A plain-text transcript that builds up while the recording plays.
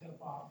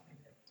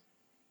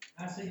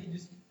I said, you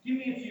just give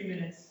me a few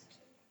minutes.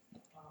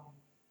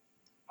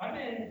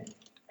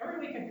 Every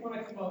week when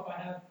I come up,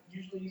 I have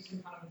usually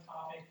some kind of a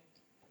topic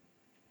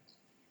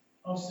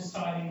of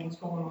society, what's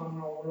going on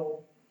in our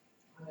world.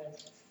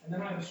 And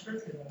then I have a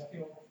scripture that I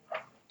feel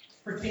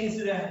pertains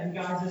to that and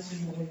guides us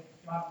in the way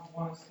God would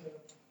want us to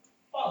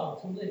follow,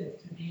 to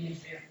live, to be an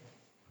example.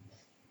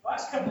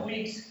 Last couple of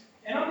weeks,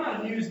 and I'm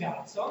not a news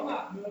guy, so I'm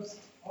not most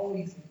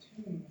always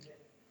in tune with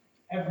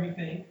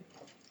everything.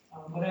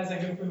 But as I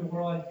go through the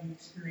world, I do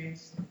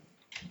experience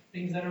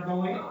things that are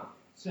going on.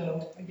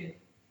 So I get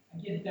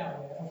it that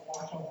way. I don't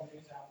watch all the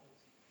news outlets.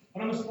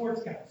 But I'm a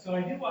sports guy, so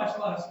I do watch a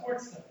lot of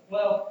sports stuff.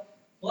 Well,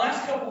 the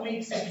last couple of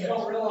weeks, if you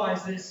don't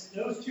realize this,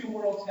 those two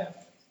worlds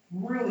have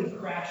really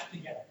crashed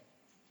together.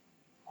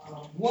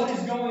 What is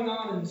going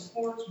on in the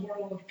sports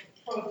world,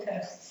 the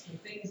protests, the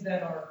things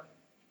that are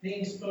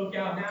being spoke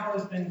out now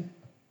has been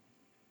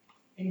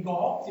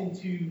engulfed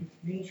into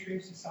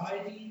mainstream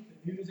society.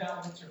 The news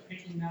outlets are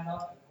picking that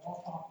up and they're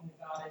all talking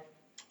about it.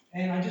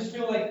 And I just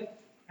feel like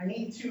I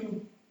need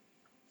to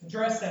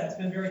address that. It's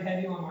been very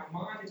heavy on my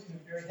mind. It's been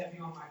very heavy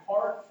on my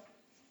heart.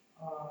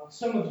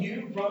 Some of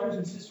you, brothers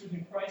and sisters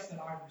in Christ, that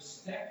I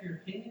respect your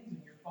opinions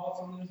and your thoughts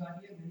on those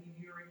ideas. Many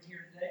of you are in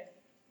here today.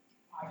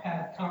 I've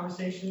had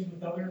conversations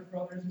with other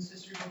brothers and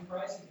sisters in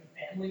Christ, and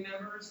family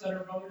members that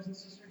are brothers and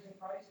sisters in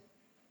Christ.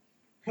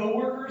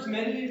 Co-workers,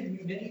 many of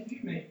you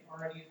may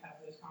already have had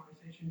those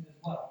conversations as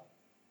well.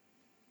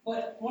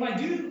 But when I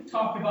do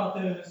talk about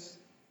those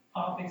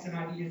topics and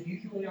ideas,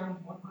 usually I'm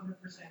 100%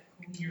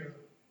 clear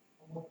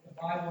on what the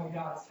Bible and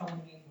God is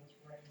telling me what's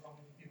right and wrong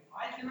to do.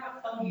 I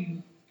cannot tell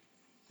you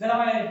that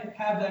I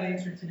have that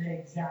answer today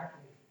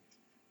exactly.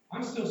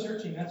 I'm still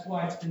searching. That's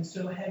why it's been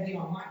so heavy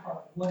on my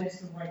heart. What is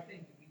the right thing?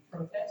 Do we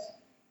protest?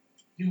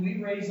 Do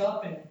we raise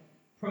up and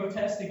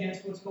protest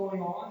against what's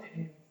going on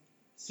and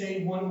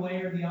say one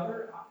way or the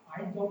other?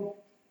 I don't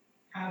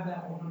have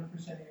that 100%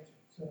 answer.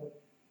 So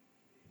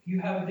if you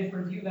have a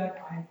different view,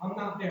 that I'm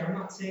not there. I'm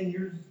not saying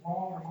yours is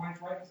wrong or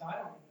mine's right, because I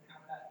don't even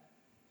have that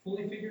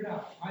fully figured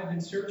out. I've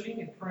been searching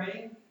and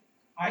praying.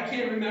 I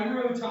can't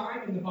remember a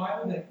time in the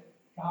Bible that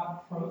God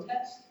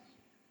protests.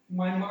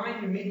 My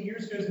mind in many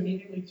years goes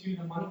immediately to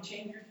the money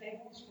changer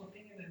tables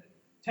flipping in the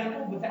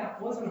temple, but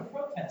that wasn't a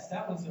protest.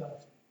 That was a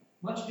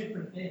much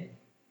different thing.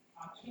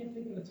 I can't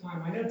think of the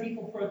time. I know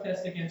people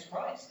protest against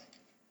Christ,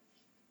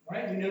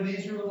 right? We know the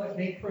Israelites,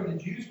 the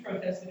Jews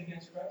protested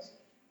against Christ.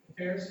 The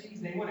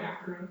Pharisees, they went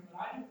after him, but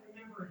I don't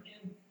remember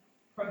him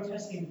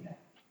protesting back.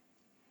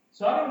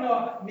 So I don't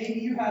know. Maybe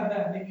you have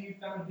that. Maybe you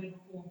found a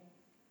biblical.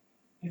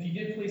 If you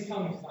did, please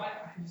tell me, because I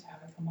just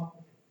haven't come up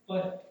with it.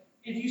 But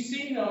if you've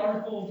seen the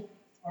article,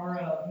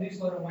 our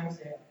newsletter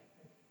Wednesday,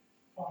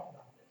 I talked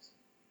about this.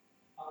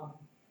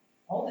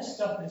 All this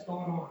stuff that's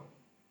going on.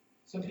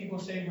 Some people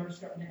say we're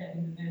starting to head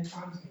into the end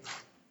times.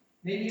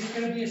 Maybe it's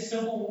going to be a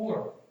civil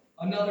war,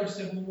 another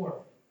civil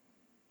war.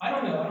 I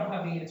don't know. I don't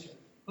have the answer.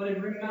 But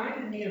it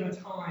reminded me of a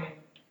time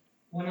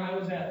when I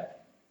was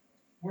at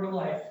Word of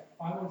Life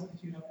Bible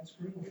Institute up in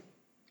Screwwood.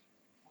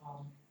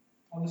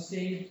 I was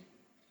saved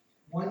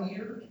 1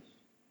 year,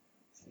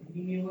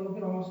 maybe me a little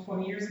bit, almost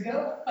 20 years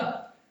ago.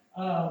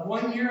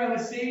 1 year I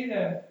was saved,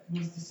 I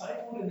was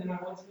discipled, and then I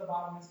went to the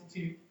Bible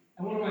Institute.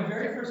 And one of my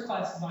very first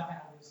classes I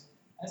had was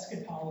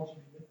eschatology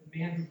with the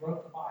man who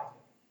wrote the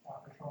Bible,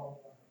 Dr. Charles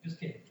Warner. Just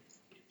kidding.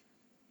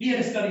 He had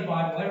a study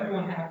Bible.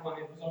 Everyone had one.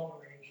 It was all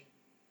the rage.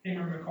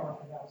 Tamer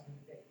MacArthur, that was the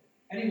debate.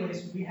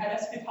 Anyways, we had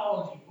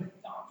eschatology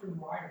with Dr.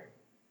 Ryder.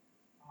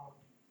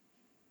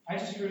 I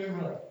just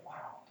remember, like,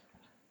 wow.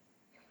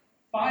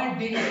 5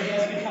 days of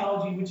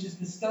eschatology, which is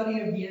the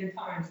study of the end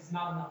times, is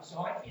not enough. So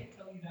I can't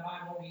tell you that I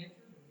have all the answers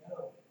or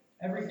know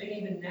everything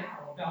even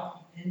now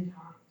about the end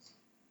times.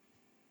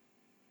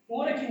 But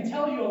what I can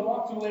tell you, I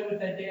walked away with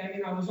that day. I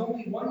mean, I was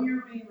only 1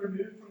 year being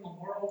removed from the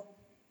world,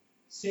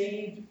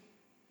 saved,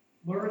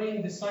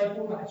 learning,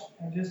 discipled.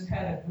 I just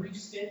had a brief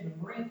stint in the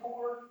Marine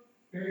Corps,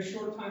 very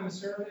short time of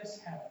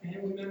service, had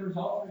family members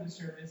all through the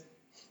service.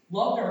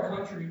 Loved our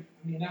country.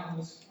 I mean, I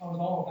was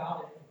all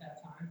about it at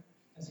that time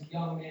as a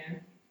young man.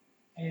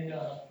 And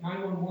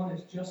 911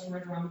 is just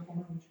right around the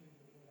corner, which we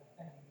will do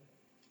that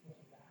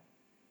looking back.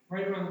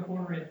 Right around the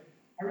corner. And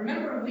I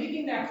remember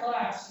leaving that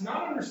class,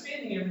 not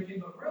understanding everything,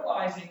 but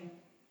realizing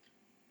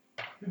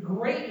the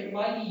great and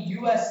mighty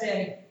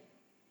USA,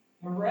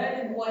 the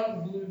red and white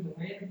and blue, the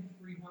land of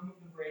the free, home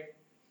of the brave,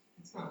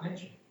 it's not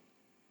mentioned.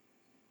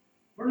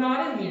 We're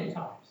not in the end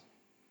times.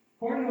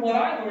 According to what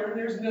I learned,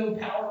 there's no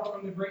power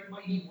from the great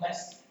mighty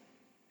West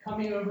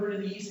coming over to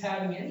the East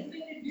having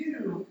anything to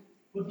do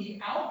with the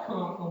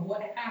outcome of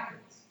what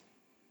happens.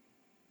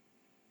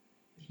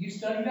 If you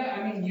study that,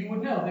 I mean, you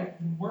would know that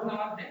we're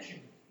not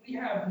mentioned. We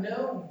have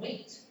no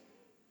weight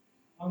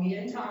on the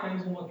end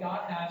times and what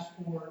God has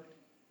for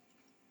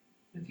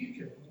the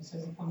future when He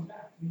says He comes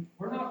back.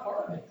 We're not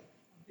part of it.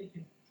 I'm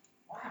thinking,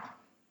 wow.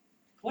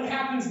 What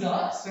happens to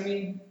us? I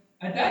mean,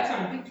 at that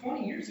time, I think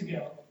 20 years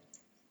ago,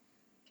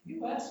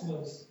 U.S.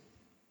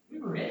 we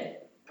were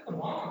it. We're the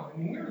bomb. I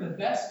mean, we were the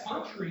best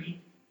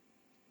country.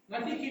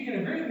 And I think you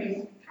can agree with me,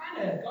 we've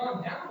kind of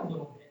gone down a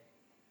little bit.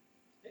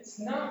 it's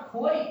not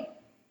quite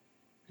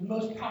the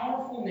most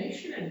powerful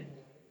nation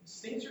anymore.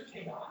 Things are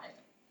chaotic.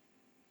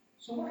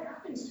 So what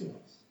happens to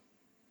us?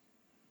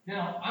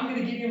 Now, I'm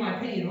going to give you my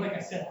opinion. Like I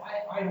said,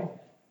 I don't know.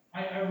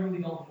 I really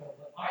don't know.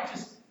 But I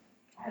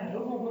had an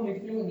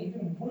overwhelming feeling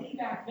even way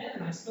back then,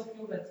 and I still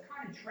feel that it's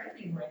kind of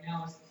trending right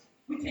now, is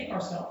we take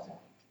ourselves out.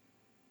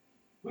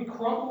 We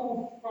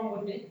crumble from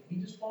within. We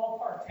just fall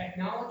apart.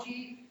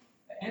 Technology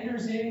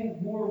enters in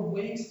more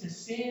ways to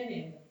sin,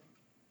 and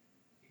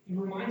it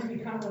reminds me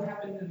kind of what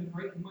happened to the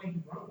great and mighty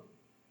Rome.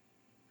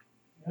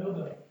 You know,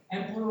 the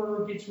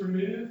emperor gets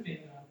removed, and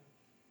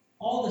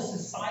all the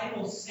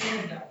societal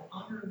sins that were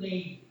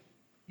underlaid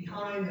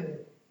behind the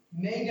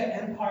mega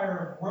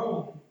empire of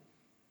Rome,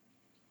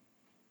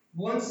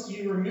 once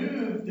you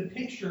remove the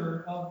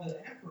picture of the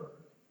emperor,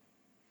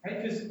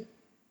 right? Because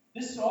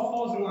this all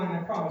falls in line,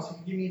 I promise. If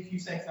you give me a few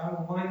seconds, I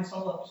will line this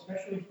all up,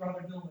 especially with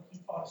Brother Bill, what he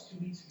taught us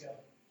 2 weeks ago.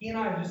 He and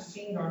I just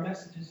seemed, our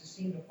messages just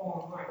seemed to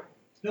fall in line.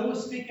 Bill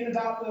was speaking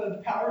about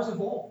the powers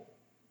of old,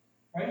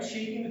 right?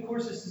 Shaping the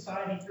course of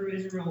society through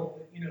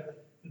Israel. You know,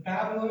 the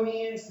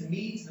Babylonians, the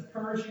Medes, the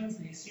Persians,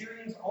 the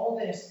Assyrians, all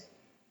this.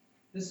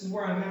 This is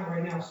where I'm at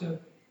right now. So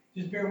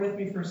just bear with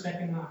me for a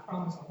second, and I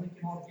promise I'll link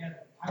it all together.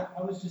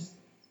 I was just,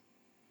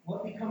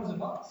 what becomes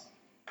of us?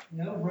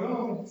 You know,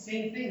 Rome,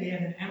 same thing. They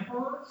had an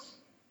emperor,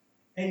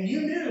 and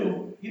you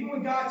knew, even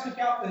when God took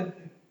out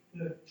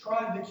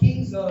the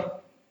kings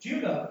of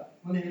Judah,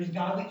 when there was a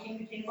godly king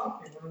that came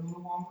up, they were no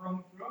longer on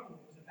the throne.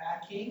 It was a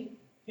bad king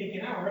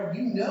taken out, right?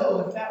 You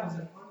know if that was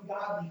an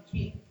ungodly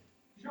king.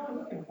 You're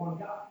only looking at one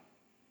God.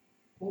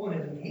 But when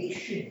a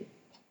nation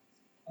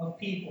of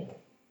people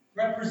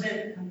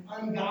represent an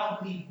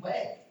ungodly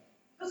way,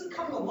 it doesn't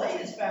come to light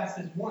as fast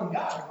as one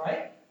God,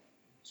 right?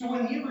 So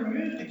when you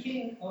remove the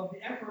king of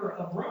the emperor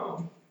of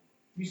Rome,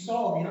 you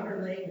saw the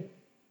underlaying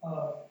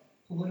of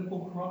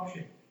political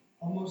corruption,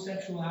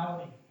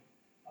 homosexuality,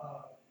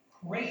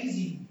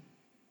 crazy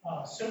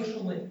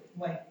social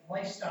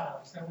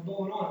lifestyles that were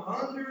going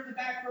on under the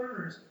back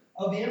burners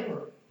of the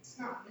emperor. It's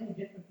not any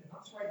different than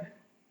us right now.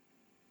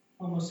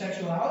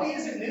 Homosexuality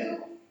isn't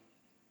new.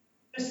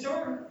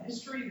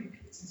 History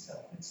repeats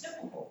itself. It's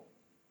cyclical.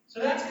 So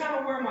that's kind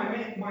of where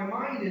my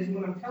mind is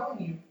when I'm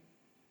telling you,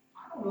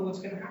 I don't know what's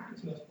going to happen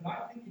to us, but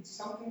I think it's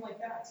something like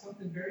that,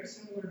 something very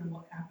similar to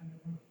what happened to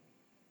Rome.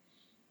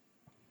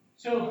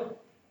 So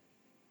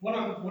what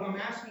I'm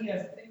asking you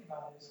guys to think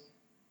about is,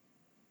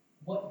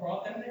 what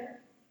brought them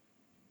there?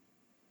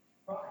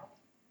 Pride.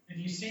 If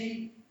you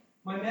see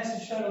my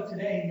message title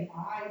today, the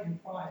I in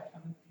pride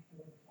cometh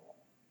before the fall.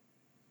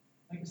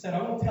 Like I said,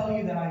 I won't tell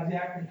you that I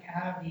exactly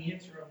have the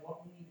answer of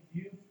what we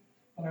need to do,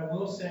 but I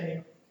will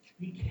say,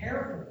 be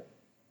careful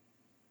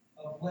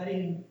of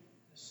letting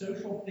the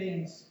social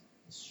things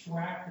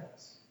distract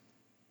us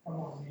from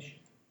our mission.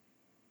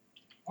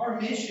 Our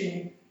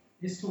mission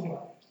is to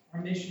what?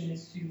 Our mission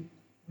is to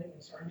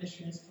witness. Our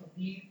mission is to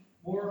lead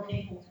more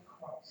people to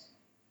Christ.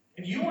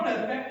 If you want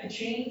to affect the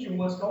change in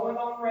what's going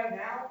on right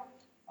now,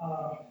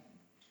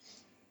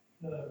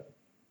 the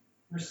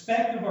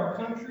respect of our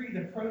country,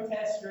 the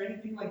protests or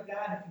anything like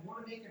that, if you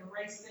want to make it a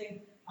race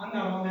thing, I'm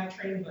not on that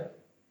train, but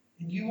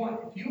if you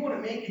want to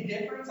make a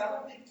difference, I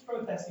don't think it's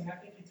protesting. I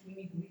think it's we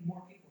need to lead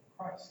more people to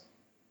Christ.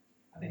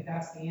 I think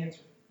that's the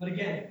answer. But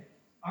again,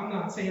 I'm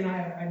not saying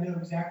I know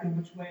exactly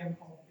which way I'm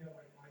called to go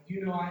right now. I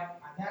do know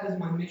that is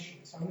my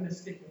mission, so I'm going to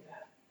stick with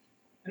that.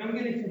 And I'm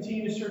going to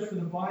continue to search for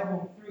the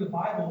Bible, through the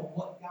Bible,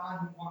 what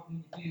God would want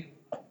me to do.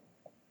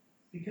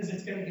 Because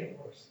it's going to get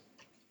worse.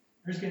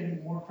 There's going to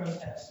be more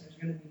protests. There's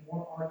going to be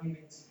more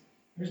arguments.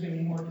 There's going to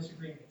be more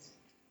disagreements.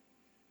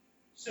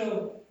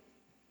 So,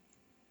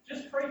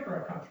 just pray for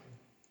our country.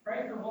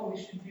 Pray for what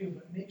we should do,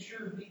 but make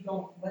sure we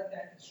don't let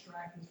that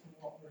distract us from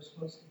what we're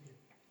supposed to do.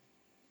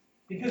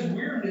 Because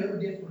we're no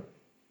different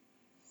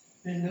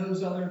than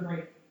those other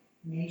great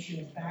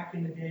nations back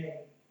in the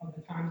day of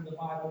the time of the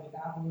Bible, the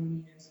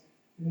Babylonians,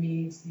 the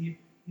Medes,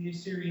 the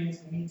Assyrians,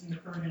 the Medes and the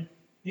Persians.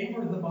 They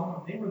were the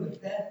bomb. They were the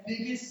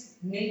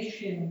biggest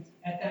nation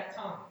at that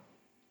time.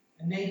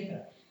 And they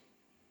fell.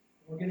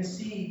 We're going to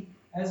see,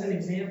 as an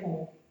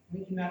example,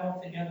 linking that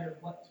all together,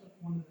 what took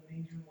one of the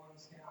major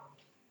ones down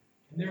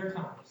in their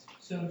times.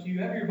 So if you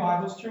have your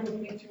Bibles, turn with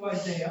me to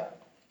Isaiah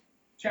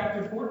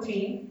chapter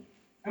 14.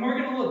 And we're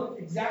going to look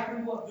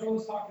exactly what Bill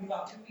was talking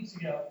about 2 weeks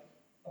ago,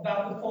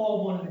 about the fall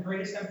of one of the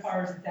greatest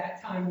empires at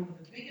that time, one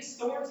of the biggest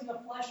thorns in the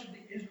flesh of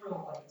the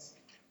Israelites,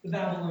 the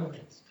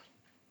Babylonians.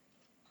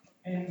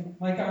 And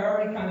like I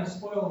already kind of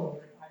spoiled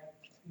over it, I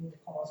feel the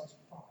causes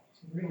of pride.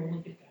 So we're going to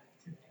look at that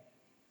today.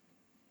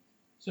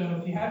 So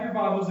if you have your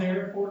Bibles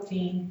there,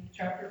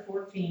 chapter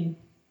 14,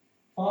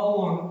 follow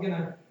along. I'm going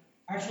to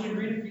actually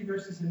read a few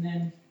verses and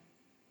then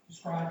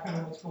describe kind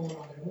of what's going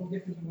on there. A little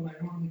different than what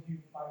I normally do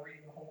by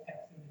reading the whole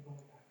text and then going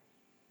back.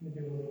 I'm going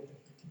to do a little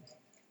different today.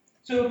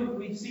 So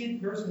we see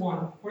verse 1,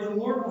 where the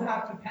Lord will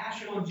have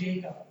compassion on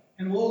Jacob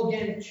and will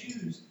again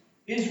choose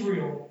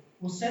Israel,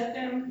 will set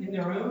them in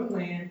their own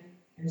land,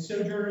 and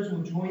sojourners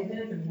will join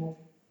them and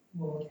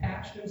will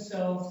attach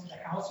themselves to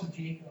the house of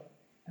Jacob.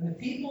 And the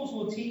peoples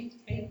will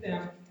take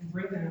them and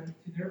bring them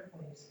to their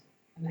place.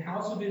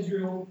 house of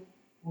Israel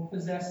will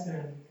possess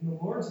them in the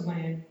Lord's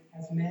land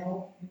as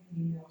male and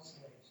female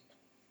slaves.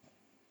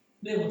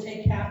 They will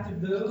take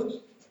captive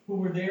those who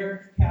were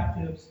their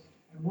captives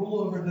and rule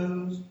over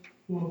those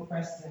who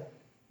oppressed them.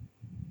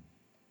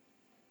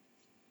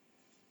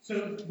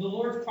 So the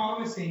Lord's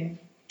promising,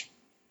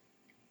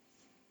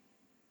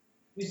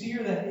 we see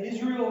here that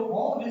Israel,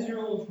 all of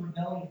Israel's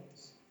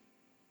rebellions,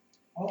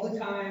 all the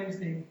times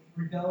they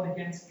rebelled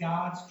against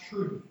God's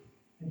truth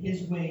and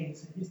His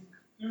ways, and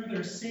through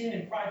their sin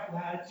and prideful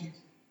attitudes,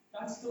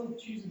 God still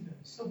chooses them.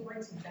 He still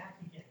brings them back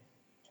again.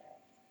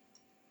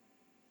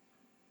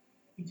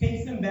 He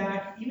takes them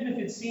back, even if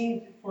it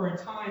seemed for a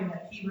time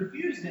that He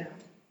refused them,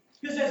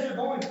 because as they're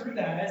going through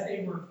that, as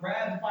they were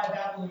grabbed by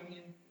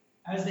Babylonian,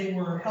 as they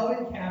were held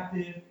in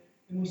captive,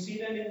 and we see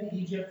them in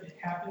Egypt, it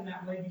happened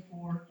that way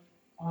before,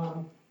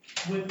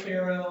 with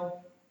Pharaoh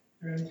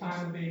during the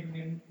time of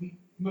Abraham,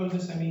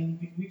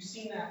 we've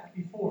seen that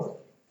before.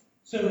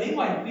 So they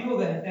might feel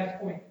that at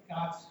that point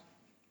God's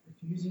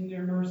refusing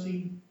their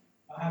mercy,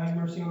 having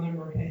mercy on them,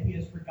 or He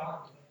has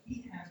forgotten. But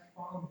He has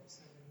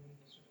promised that He will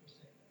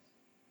forsake us.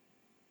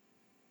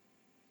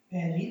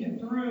 And even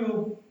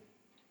through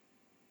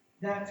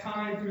that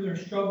time, through their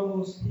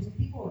struggles, His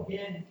people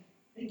again,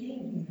 they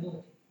gain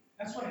humility.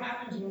 That's what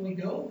happens when we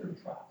go through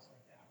trials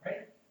like that,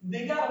 right?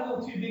 They got a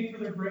little too big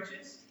for their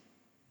britches.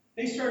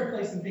 They started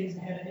placing things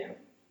ahead of Him.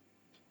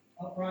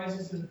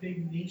 Uprises of a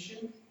big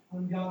nation,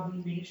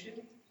 ungodly nation.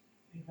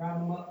 They grab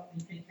them up,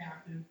 they take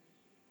captive.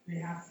 They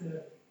have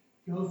to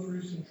go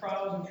through some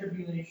trials and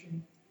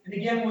tribulation. And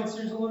again, once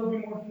there's a little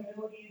bit more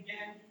humility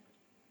again,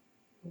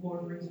 the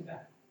Lord brings them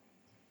back.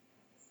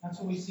 That's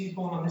what we see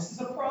going on. This is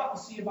a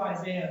prophecy of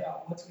Isaiah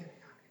about what's going to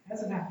happen. It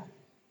hasn't happened.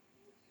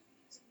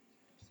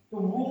 The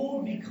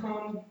ruled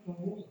become the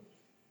ruler.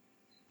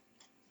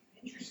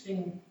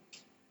 Interesting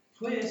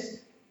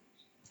twist,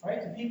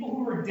 right? The people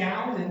who were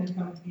down then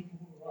become the people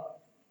who were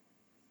up.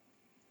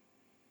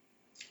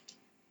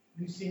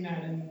 We've seen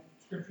that in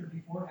Scripture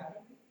before,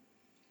 haven't we?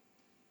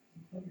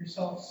 You put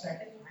yourself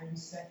second, I am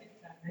second,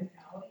 that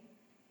mentality.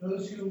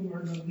 Those who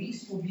are the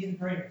least will be the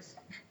greatest.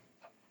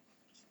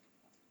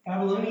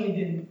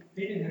 Babylonian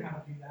didn't know how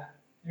to do that.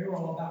 They were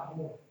all about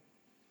more.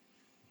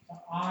 The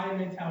I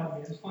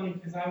mentality. It was funny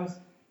because I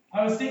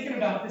was thinking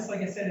about this,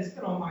 like I said, it's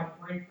been on my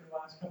brain for the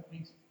last couple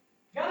weeks.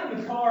 I got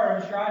in the car, I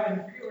was driving,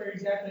 I forget where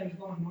exactly I was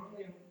going.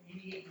 Normally I'm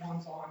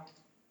 88.1's on,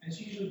 and it's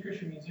usually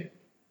Christian music.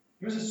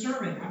 There was a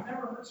sermon. I've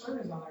never heard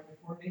sermons on there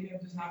before. Maybe I'm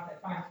just not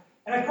that time.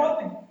 And I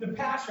caught the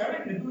pastor, I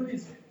don't even know who it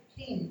is,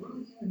 came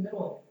really in the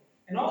middle of it.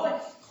 And all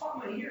that caught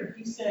my ear,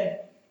 he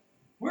said,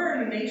 we're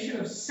in a nation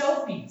of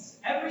selfies.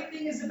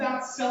 Everything is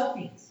about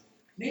selfies.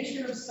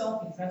 Nation of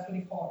selfies, that's what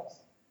he called us.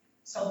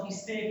 Selfie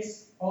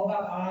sticks, all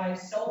about I,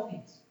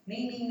 selfies.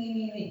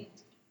 Me.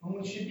 When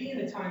we should be in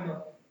a time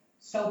of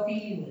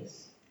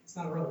selfie-less. It's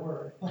not a real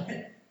word, but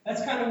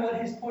that's kind of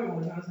what his point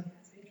was. I was like,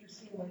 that's an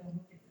interesting way to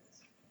look at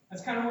this.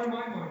 That's kind of where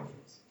my mind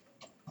is.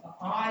 The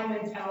I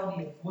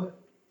mentality of what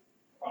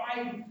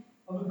pride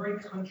of a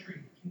great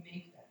country can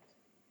make that.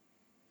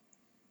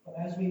 But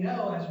as we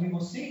know, as we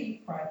will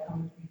see, pride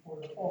comes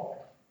before the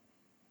fall.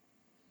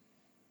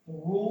 The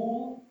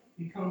rule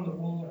become the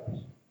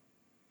rulers.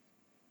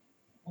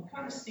 What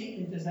kind of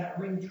statement does that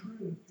ring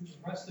true to the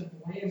rest of the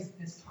lands at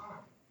this time?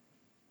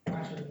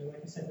 Actually,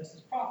 like I said, this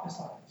is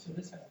prophesied, so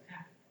this hasn't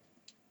happened.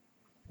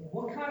 But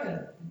what kind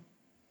of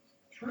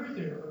truth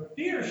or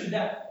fear should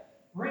that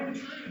ring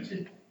true to?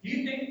 Do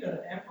you think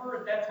the emperor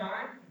at that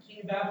time, the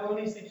king of Babylon,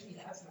 thinks,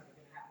 yeah, that's not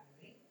going to happen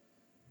to me?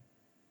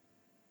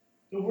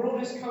 The world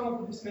has come up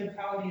with this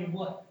mentality of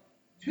what?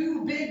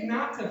 Too big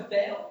not to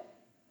fail?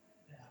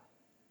 Yeah.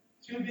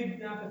 Too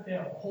big not to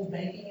fail. The whole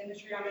banking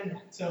industry, I'm in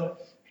that. So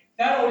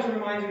that always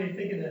reminds me to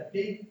think of that.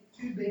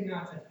 Too big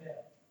not to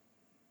fail.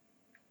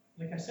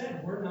 Like I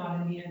said, we're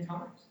not in the end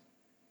times.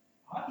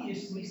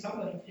 Obviously,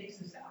 somebody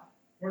takes us out.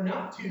 We're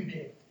not too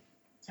big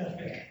to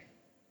fail.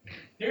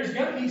 There's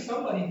going to be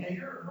somebody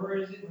bigger, or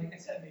is it, like I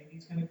said, maybe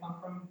it's going to come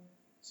from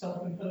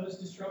self-imposed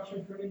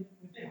destruction from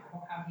within. I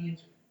don't have the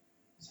answer.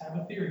 Just have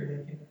a theory.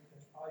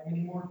 There's probably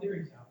many more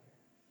theories out there.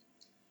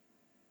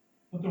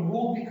 But the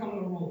rule become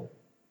the ruler.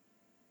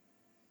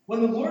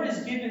 When the Lord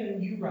has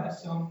given you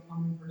rest, so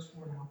I'm in verse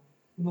 4 now.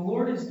 When the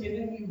Lord has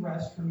given you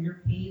rest from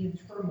your pain and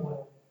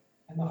turmoil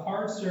and the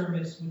hard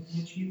service with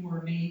which you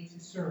were made to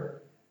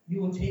serve, you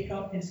will take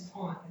up his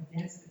taunt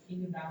against the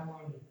king of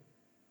Babylon.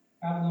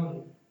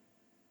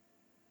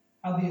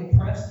 How the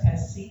oppressed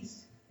has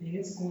ceased, the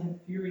insolent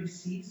fury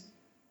ceased.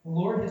 The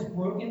Lord has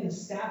broken the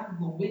staff of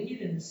the wicked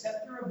and the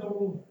scepter of the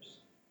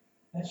rulers,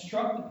 that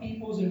struck the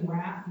peoples in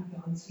wrath with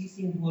the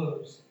unceasing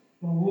blows.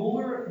 The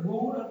ruler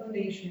ruled of the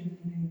nation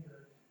in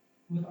anger,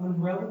 with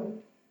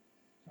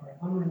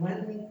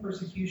unrelenting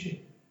persecution.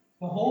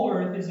 The whole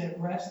earth is at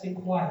rest and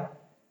quiet.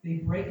 They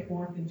break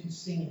forth into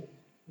singing.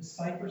 The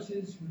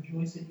cypresses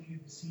rejoice in you,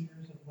 the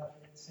cedars of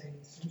Lebanon, saying,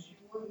 since you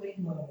were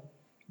laid low,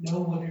 no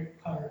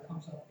woodcutter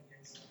comes up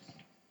against us.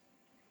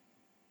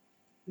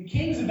 The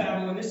kings of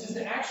Babylon, this is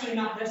actually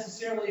not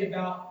necessarily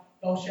about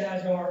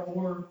Belshazzar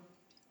or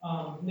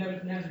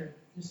Nebuchadnezzar.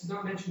 This is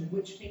not mentioned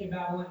which king of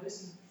Babylon.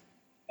 This is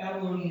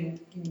Babylonian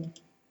in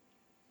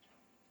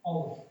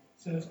all of it.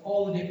 So it's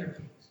all the different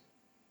kings.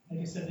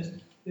 Like I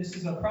said, this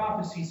is a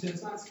prophecy, so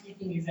it's not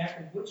speaking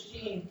exactly which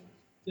king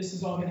this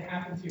is all going to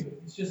happen to.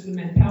 It's just the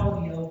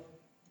mentality of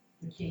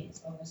the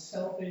kings, of the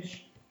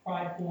selfish,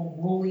 prideful,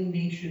 ruling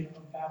nation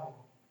of Babylon.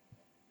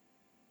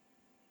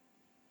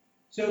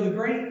 So the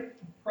great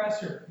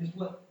oppressor is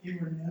what they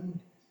were known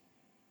as.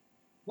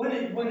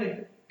 When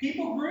a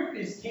people group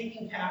is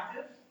taken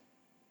captive,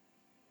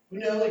 we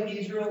know like the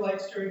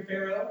Israelites during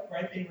Pharaoh,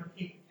 right? They were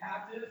taken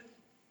captive.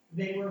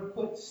 They were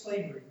put to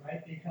slavery,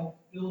 right? They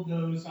helped build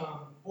those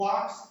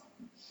blocks.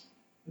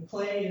 The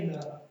clay and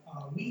the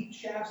wheat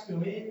shafts go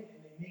in,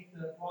 and they make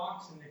the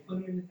blocks, and they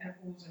put them in the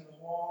temples and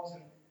the walls,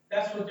 and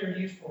that's what they're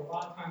used for. A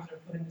lot of times they're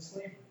put into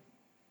slavery.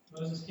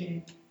 Moses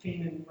came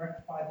and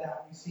rectified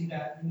that. We see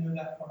that. We know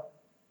that part.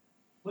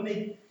 When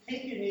they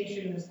take a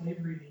nation into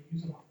slavery, they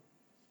use them all.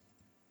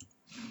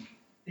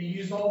 They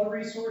use all the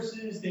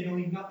resources. They don't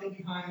leave nothing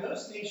behind.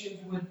 Most nations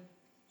would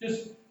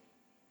just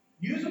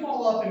use them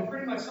all up and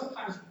pretty much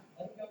sometimes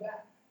let them go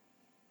back.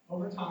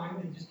 Over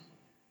time, they just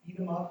eat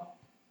them up.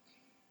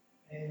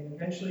 And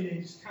eventually they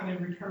just kind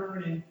of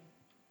return and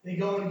they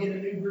go and get a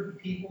new group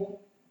of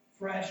people,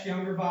 fresh,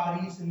 younger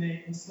bodies, and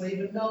they enslave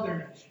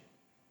another nation.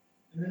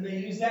 And then they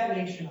use that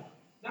nation up.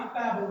 Not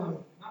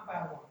Babylon.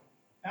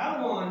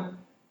 Babylon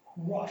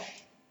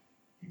crushed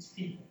its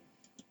people.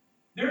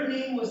 Their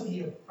name was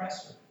the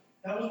oppressor.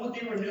 That was what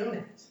they were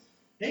known as.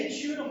 They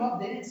chewed them up.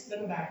 They didn't spit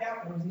them back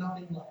out. There was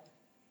nothing left.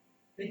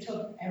 They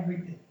took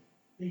everything.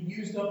 They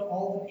used up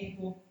all the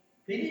people.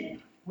 They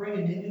didn't bring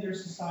them into their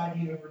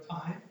society over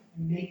time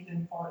and make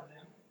them part of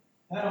them.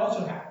 That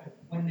also happened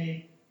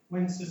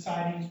when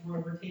societies were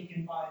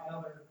overtaken by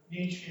another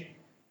nation.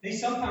 They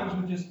sometimes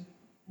would just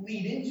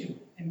lead into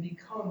it and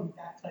become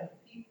that type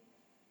of people.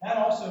 That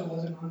also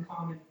wasn't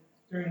uncommon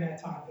during that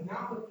time. But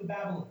not with the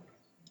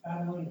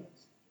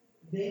Babylonians.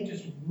 They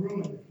just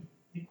ruined the people.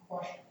 They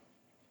crushed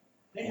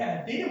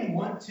them. They didn't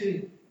want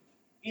to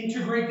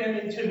integrate them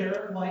into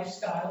their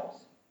lifestyles.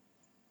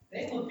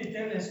 They looked at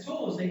them as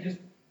tools. They just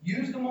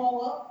used them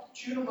all up,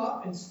 chewed them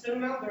up, and spit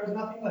them out. There was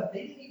nothing left.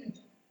 They didn't even,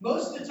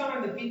 most of the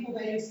time, the people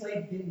they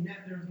enslaved didn't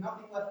have, there was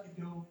nothing left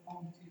to go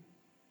home to.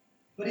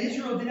 But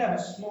Israel did have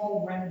a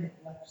small remnant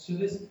left. So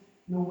this,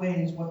 in a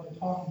way, is what they're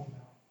talking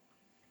about.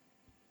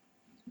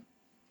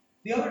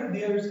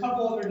 There's a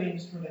couple other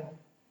names for them.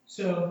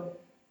 So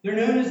they're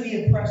known as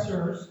the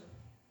oppressors.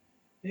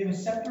 They have a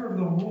scepter of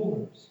the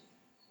rulers.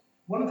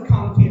 One of the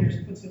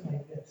commentators puts it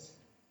like this.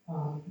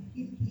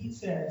 He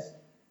says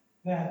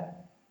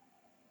that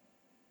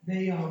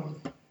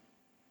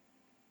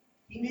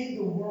he made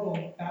the world,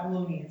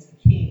 Babylonians, the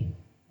king,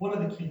 one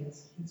of the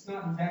kings. It's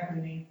not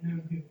exactly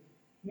known who.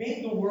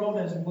 Made the world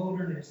as a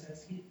wilderness,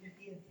 as if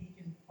he had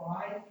taken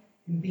pride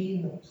in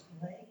being the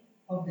plague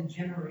of the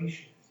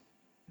generations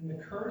and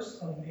the curse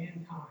of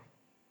mankind.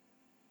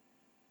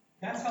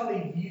 That's how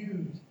they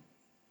viewed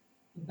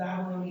the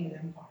Babylonian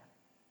Empire.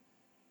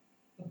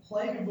 The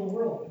plague of the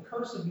world, the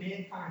curse of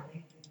mankind.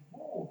 They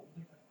ruled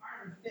with an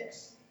iron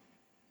fist.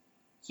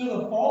 So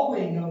the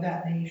falling of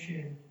that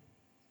nation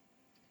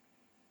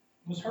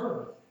was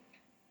heard.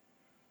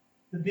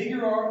 The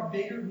bigger,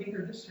 we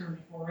heard this term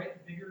before, right?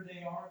 The bigger they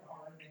are, the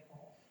harder they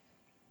fall.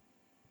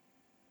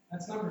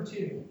 That's number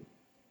two.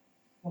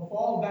 The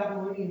fall of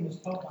Babylonian was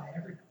felt by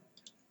everybody.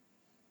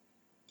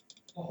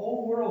 The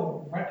whole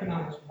world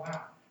recognized,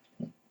 wow,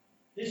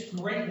 this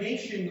great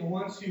nation, the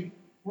ones who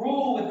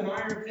rule with an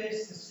iron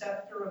fist, the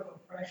scepter of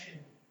oppression,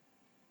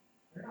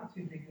 they're not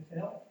too big to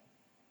fail.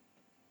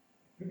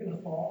 They're going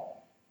to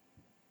fall.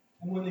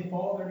 And when they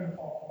fall, they're going to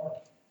fall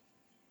hard.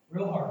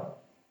 Real hard.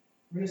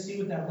 We're going to see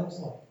what that looks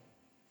like.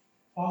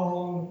 Follow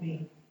along with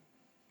me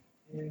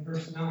in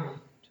verse 9.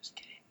 Just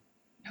kidding.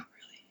 Not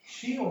really.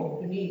 Sheol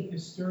beneath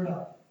is stirred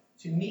up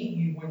to meet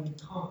you when you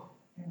come.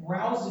 It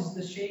rouses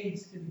the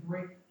shades to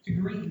greet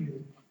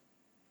you.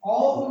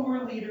 All who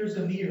were leaders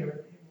of the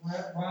earth,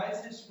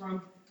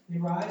 they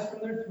rise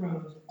from their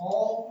thrones,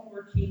 all who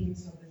were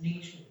kings of the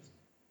nations.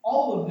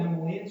 All of them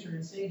will answer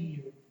and say to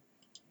you,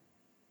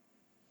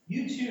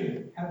 you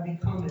too have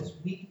become as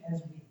weak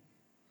as we.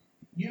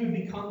 You have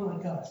become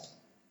like us.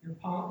 Your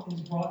pomp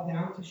is brought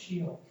down to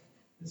Sheol,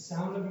 the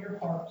sound of your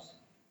harps.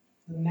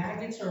 The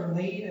maggots are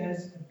laid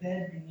as a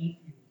bed beneath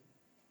you,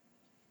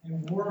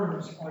 and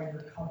worms are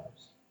your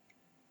covers.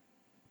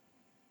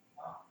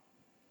 Wow.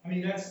 I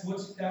mean, that's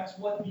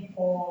what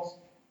befalls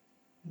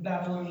the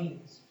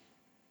Babylonians.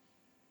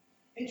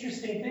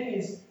 Interesting thing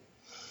is,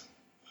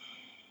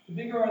 the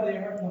bigger are they,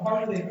 the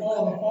harder they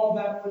fall. The fall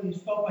of Babylon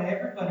is felt by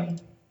everybody.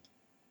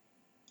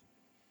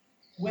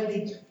 When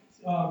they,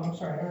 I'm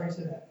sorry, I already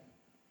said that.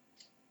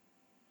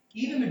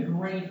 Even the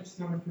greatest,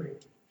 number 3,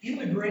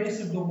 even the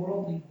greatest of the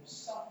worldly will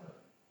suffer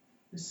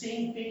the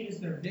same fate as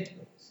their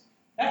victims.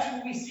 That's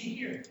what we see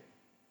here.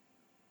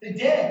 The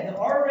dead, the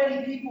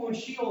already people in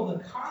Sheol,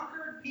 the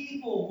conquered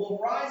people will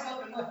rise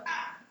up and look,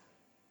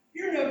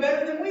 you're no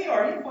better than we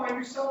are. You find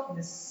yourself in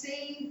the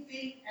same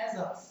fate as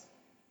us.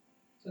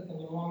 Took a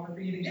little longer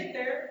for you to get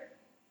there.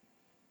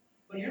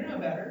 but you're no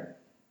better.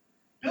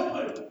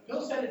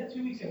 Bill said it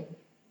 2 weeks ago.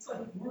 It's like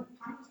time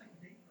is like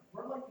a vapor.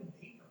 We're like the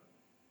vapor.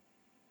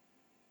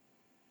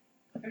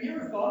 Have you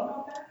ever thought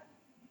about that?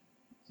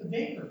 It's a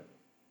vapor.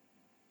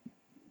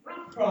 We're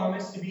not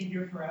promised to be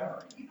here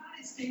forever. The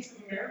United States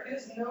of America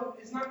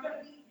is not going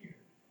to be here.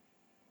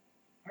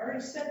 I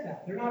already said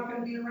that. They're not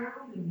going to be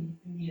around in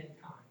the end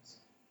times.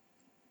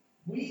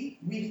 We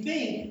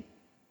think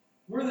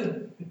we're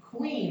the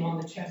queen on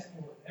the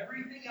chessboard.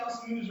 Everything else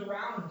moves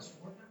around us.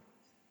 We're not.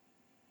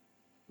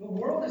 The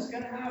world is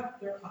going to have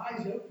their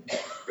eyes open,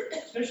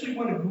 especially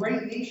when a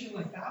great nation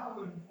like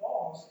Babylon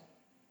falls.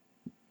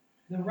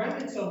 The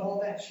remnants of all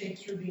that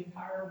shakes through the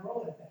entire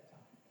world at that time.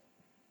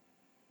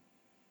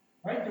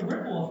 Right? The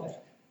ripple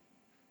effect.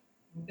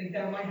 I think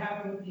that might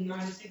happen with the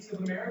United States of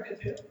America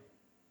too.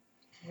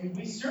 And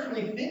we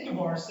certainly think of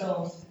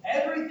ourselves,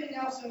 everything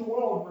else in the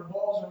world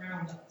revolves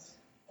around us.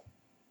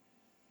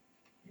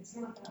 It's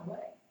not that way.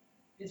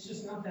 It's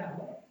just not that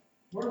way.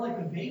 We're like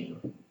a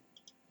vapor.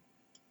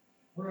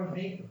 We're a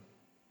vapor.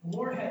 The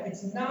Lord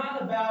it's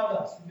not about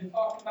us. We've been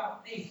talking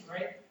about faith,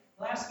 right?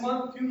 Last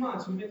month, 2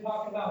 months, we've been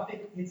talking about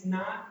faith. It's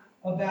not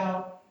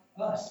about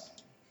us.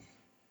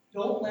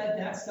 Don't let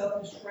that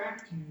stuff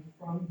distract you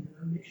from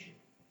your mission.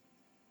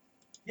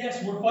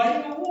 Yes, we're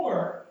fighting a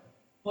war,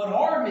 but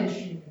our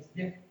mission is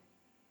different.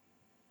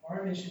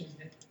 Our mission is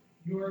different.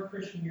 If you're a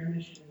Christian, your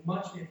mission is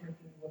much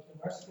different than what the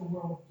rest of the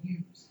world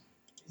views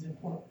is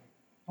important.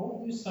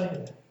 Don't lose sight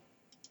of that.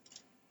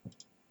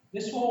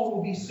 This wall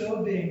will be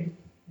so big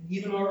that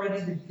even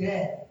already the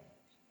dead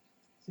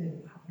say,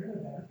 wow, they're no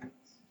better than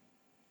us.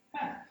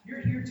 Heck,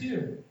 you're here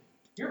too.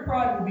 Your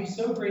pride will be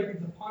so great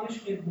that the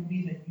punishment will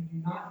be that you do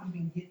not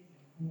even get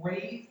a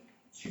grave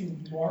to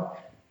mark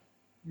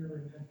your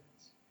remembrance.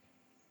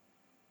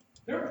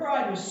 Their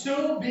pride was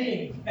so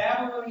big,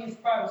 Babylonians'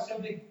 pride was so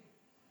big.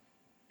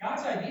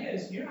 God's idea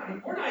is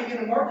we're not even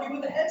going to mark you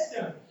with a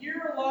headstone.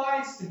 Here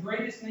lies the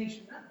greatest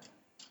nation ever.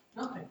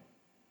 Nothing.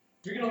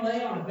 You're going to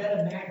lay on a bed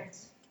of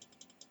maggots.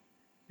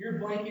 Your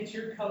blankets,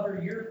 your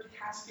cover, your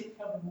casket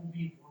cover will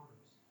be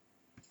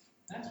worms.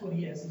 That's what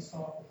he has in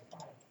store for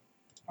the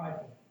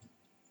prideful.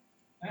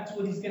 That's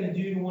what he's going to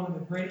do to one of the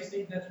greatest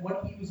nations. That's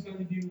what he was going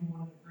to do to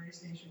one of the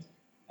greatest nations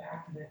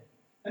back then.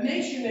 A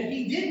nation that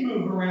he did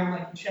move around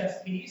like a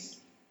chess piece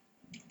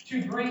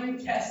to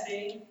bring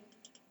testing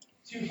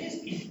to his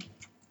people.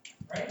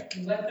 Right?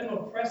 And let them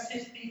oppress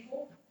his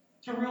people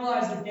to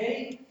realize that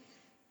they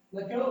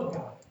let go of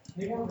God.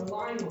 They weren't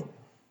relying on God.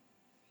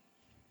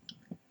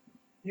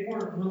 They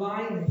weren't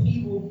relying that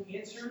he will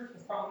answer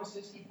the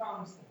promises he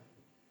promised them.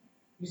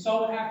 We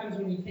saw what happens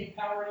when you take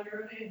power in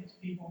your own hands,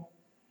 people.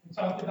 We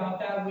talked about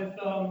that with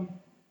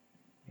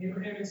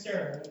Abraham and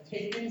Sarah. When you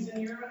take things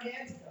in your own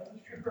hands, it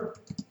doesn't sure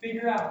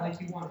figure out like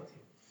you want it to.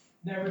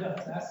 Never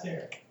does. That's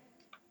Sarah.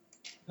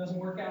 It doesn't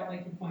work out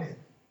like you planned.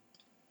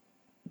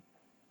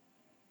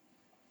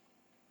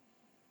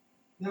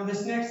 Now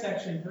this next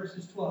section,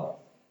 verses 12.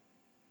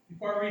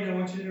 Before I read it, I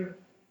want you to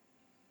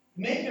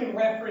make a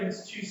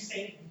reference to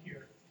Satan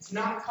here. It's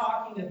not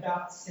talking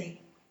about Satan.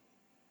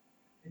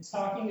 It's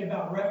talking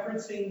about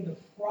referencing the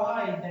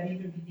pride that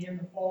even began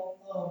the fall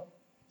of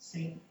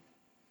Satan.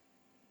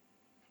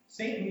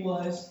 Satan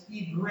was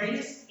the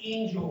greatest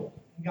angel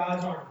in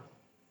God's army.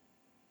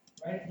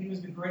 Right? He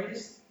was the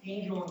greatest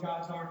angel in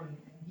God's army,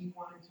 and he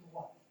wanted to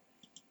what?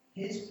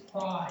 His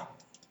pride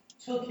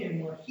took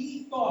him where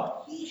he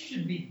thought he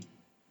should be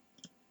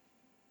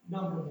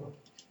number one.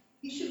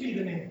 He should be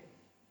the man.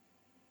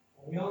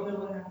 Well, we all know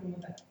what happened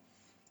with that.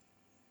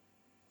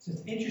 So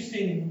it's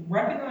interesting.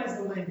 Recognize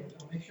the language.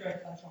 I'll make sure I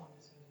touch on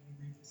this as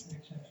we read this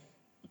next section.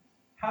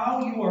 How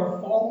you are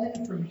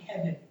fallen from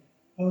heaven,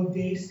 O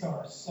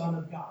Daystar, son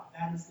of God.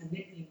 That is the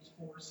nicknames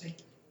for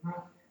Satan.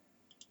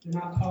 They're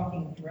not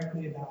talking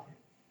directly about him.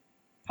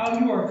 How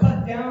you are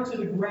cut down to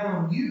the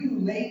ground. You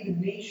laid the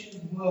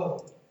nations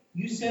low.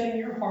 You said in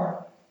your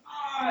heart,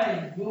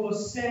 I will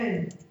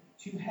ascend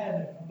to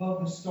heaven above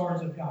the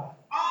stars of God.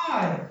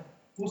 I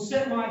will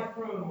set my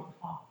throne on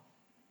high.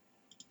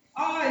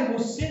 I will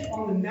sit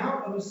on the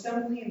mount of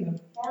assembly in the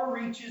far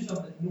reaches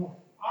of the north.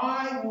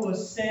 I will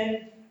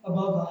ascend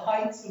above the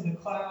heights of the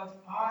clouds.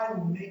 I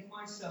will make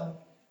myself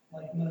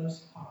like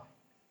Most High.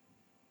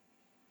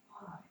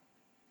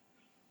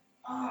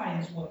 I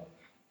is what?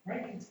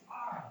 Right? It's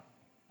I.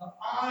 The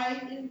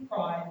I in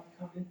pride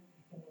cometh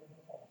before the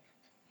fall.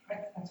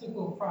 I took a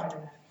little pride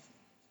in that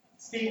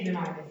statement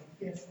I made.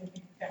 Yes, thank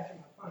you for catching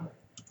my thunder.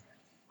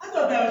 I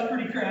thought that was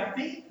pretty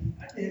crafty.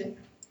 I did.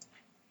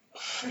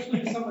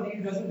 Especially to somebody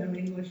who doesn't know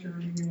English or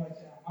anything like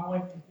that. My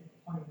wife can get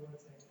the funny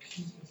words there.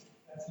 She's just,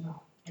 that's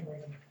not the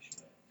right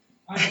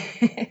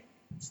English.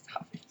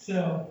 Stop it.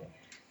 So,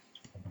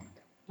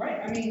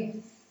 right? I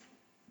mean,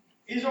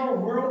 is our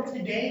world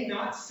today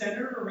not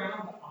centered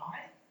around the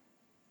I?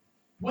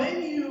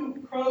 When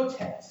you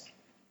protest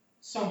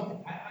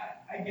something,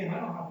 again, I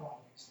don't have a lot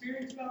of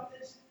experience about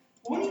this,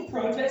 but when you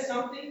protest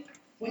something,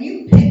 when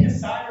you pick a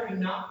side, are you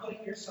not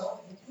putting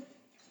yourself into it?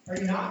 Are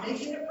you not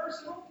making it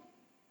personal?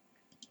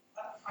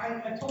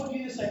 I told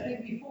you this, I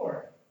think,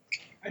 before.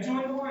 I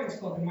joined the Lions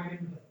Club in my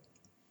neighborhood.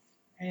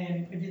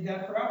 And I did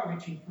that for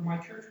outreaching, for my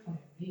church plan,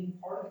 being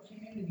part of the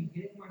community,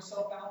 getting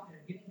myself out there,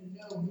 getting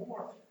to know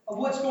more of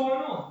what's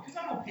going on. Because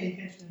I don't pay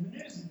attention to the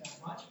news that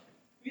much.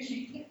 Because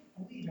you can't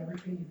believe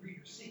everything you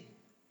read or see.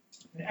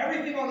 And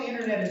everything on the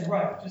internet is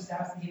right. Just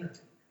ask the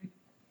internet.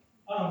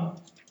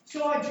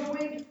 So I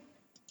joined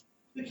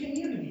the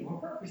community on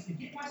purpose to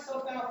get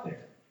myself out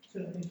there. So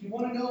if you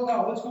want to know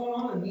about what's going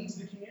on in the needs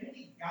of the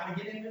community, you got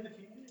to get into the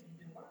community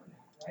to learn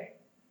that, right?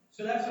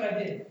 So that's what I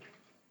did.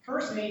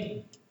 First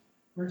meeting,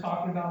 we're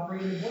talking about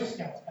bringing the Boy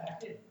Scouts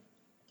back in.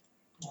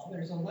 Well,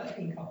 there's a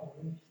lesbian couple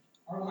in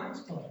our Lions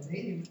Club, and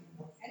they didn't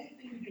want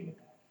anything to do with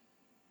that.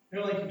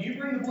 They're like, if you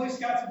bring the Boy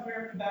Scouts of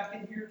America back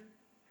in here,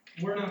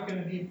 we're not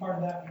going to be a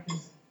part of that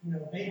because,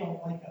 they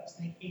don't like us.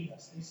 They hate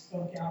us. They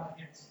spoke out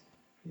against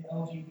the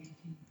LGBT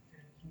community.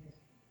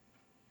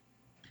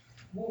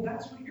 Well,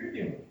 that's what you're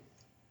doing.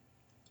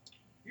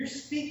 You're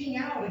speaking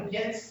out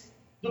against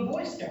the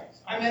Boy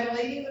Scouts. I met a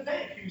lady in the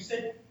bank who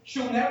said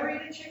she'll never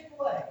eat a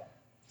Chick-fil-A.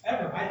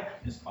 Ever. I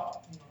just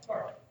caught me off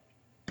guard.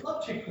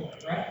 Love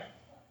Chick-fil-A, right?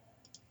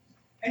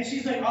 And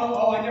she's like,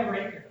 oh, I never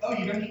ate there. Oh,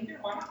 you don't eat there?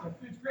 Why not? Their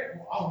food's great.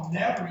 Well, I'll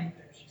never eat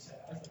there, she said.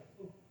 I was like,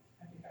 oh,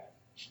 I think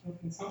I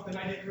opened something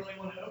I didn't really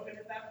want to open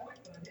at that point,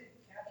 but I did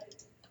catch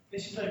it.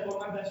 And she's like, well,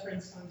 my best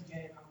friend's son's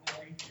gay, and I'll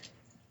never eat there.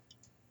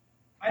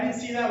 I didn't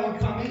see that one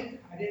coming.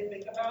 I didn't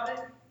think about it.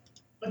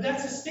 But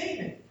that's a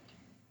statement.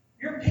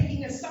 You're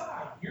picking a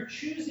side. You're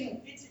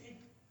choosing.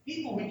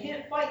 People, we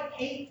can't fight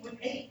hate with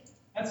hate.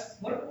 That's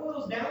what it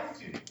boils down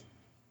to.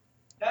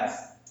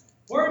 That's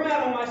where I'm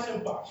at on my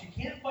soapbox. You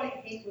can't fight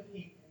hate with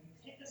hate. When you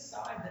pick a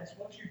side, that's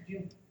what you're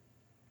doing.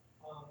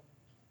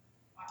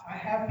 I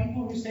have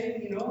people who say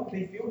that,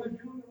 they feel they're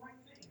doing the right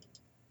thing.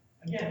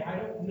 Again, I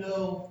don't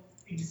know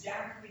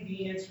exactly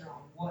the answer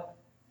on what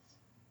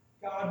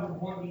God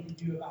would want me to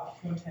do about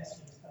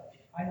protesting and stuff.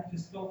 I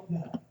just don't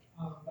know.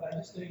 But I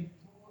just know you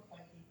don't want to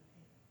fight hate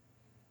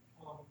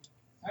with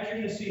hate. As you're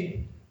going to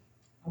see,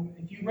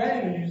 if you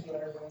read in the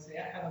newsletter Wednesday,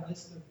 I had a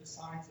list of the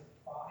signs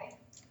of pride.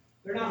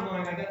 They're not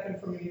mine. I got them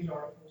from a news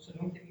article, so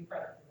don't give me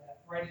credit for that.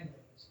 Writing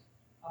those.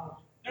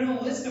 There's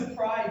a list of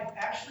pride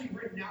actually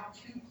written out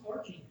to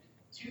clergy,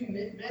 to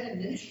men in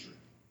ministry,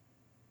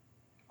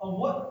 of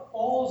what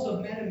falls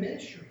of men in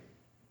ministry.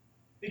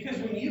 Because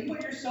when you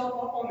put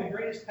yourself up on the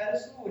greatest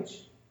pedestal,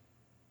 which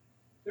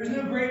there's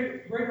no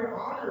greater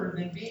honor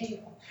than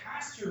being a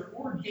pastor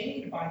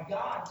ordained by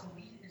God to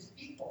lead his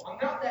people. I'm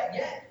not that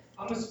yet.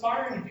 I'm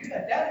aspiring to do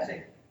that. That is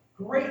a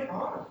great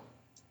honor.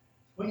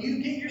 When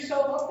you get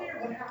yourself up there,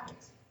 what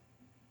happens?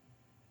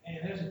 And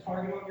there's a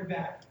target on your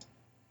back.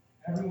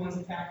 Everyone's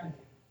attacking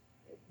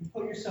you. You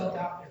put yourself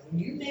out there. When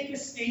you make a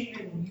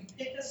statement, when you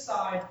pick a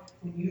side,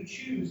 when you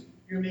choose,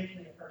 you're making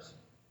it personal.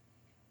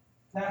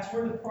 That's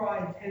where the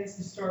pride tends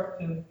to start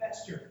to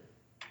fester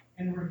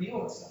and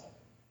reveal itself.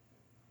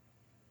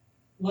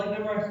 Like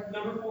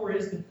number 4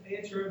 is the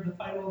answer of the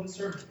title of the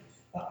sermon.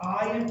 The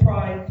I in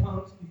pride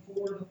comes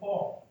before the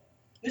fall.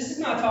 This is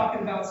not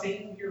talking about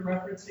Satan here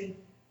referencing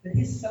that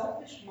his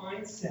selfish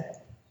mindset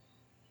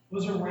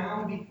was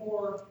around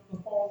before the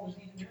fall was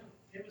even known.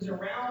 It was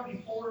around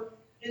before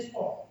his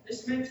fall.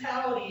 This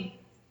mentality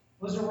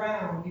was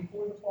around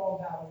before the fall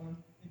of Babylon.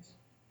 It's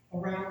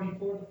around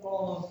before the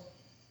fall of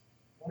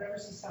whatever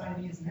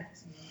society is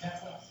next. I mean,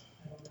 that's us.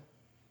 I don't know.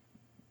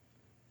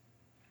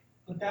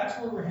 But that's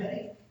where we're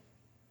heading.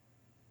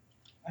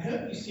 I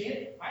hope you see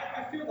it.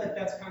 I feel like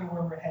that's kind of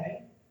where we're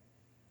heading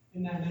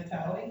in that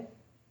mentality.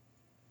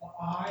 The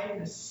I,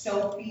 the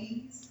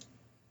selfies,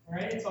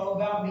 right? It's all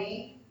about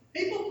me.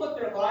 People put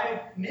their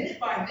life minute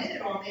by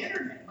minute on the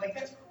internet. Like,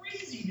 that's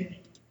crazy to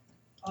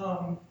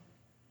me.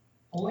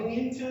 Pulling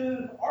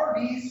into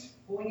Arby's,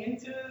 pulling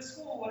into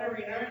school, whatever,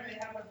 they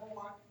have their whole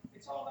life.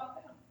 It's all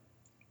about them.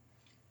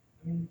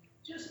 I mean,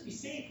 just be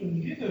safe when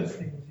you do those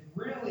things and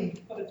really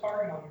put a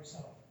target on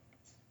yourself.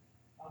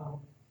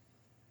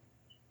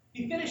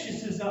 He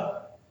finishes this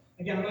up.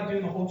 Again, I'm not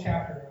doing the whole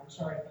chapter. I'm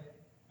sorry if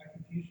I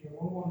confused you.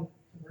 I'm going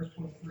to verse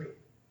 23.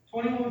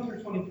 21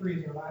 through 23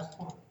 is our last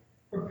point.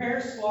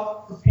 Prepare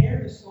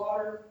the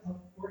slaughter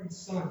of his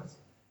sons,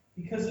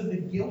 because of the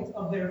guilt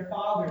of their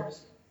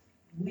fathers,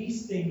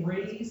 lest they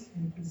raise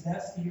and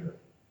possess the earth,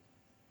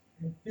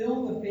 and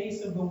fill the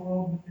face of the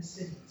world with the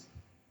cities.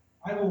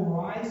 I will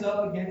rise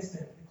up against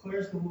them,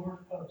 declares the Lord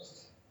of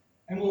hosts,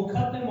 and will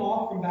cut them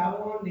off from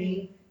Babylon,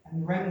 name,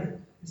 and the remnant,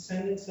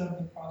 descendants of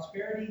the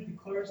prosperity,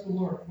 declares the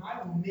Lord. And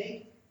I will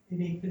make it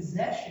a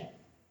possession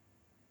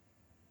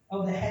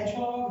of the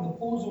hedgehog, the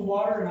pools of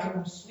water, and I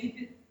will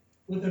sweep it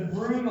with a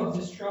broom of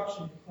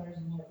destruction, declares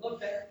the Lord.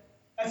 Look,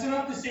 that's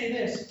enough to say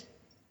this.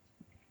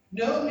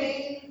 No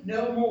name,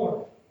 no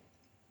more.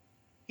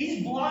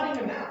 He's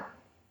blotting them out.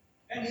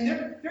 I mean,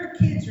 their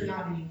kids are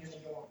not even going to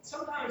go on.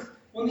 Sometimes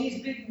when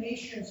these big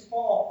nations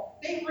fall,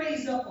 they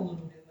raise up a little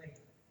bit later.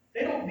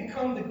 They don't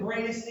become the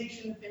greatest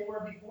nation that they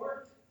were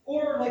before.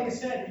 Or, like I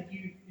said, if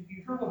you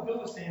heard what Bill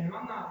was saying, and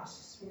I'm not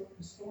a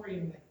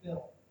historian like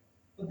Bill,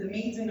 but the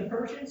Medes and the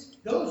Persians,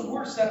 those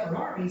were separate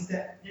armies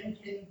that then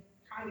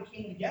kind of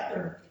came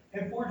together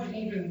and forge an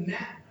even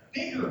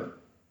bigger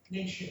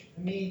nation,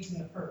 the Medes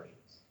and the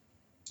Persians.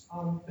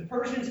 The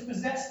Persians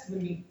possessed the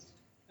Medes.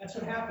 That's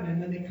what happened,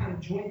 and then they kind of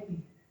jointly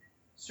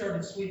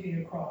started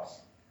sweeping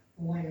across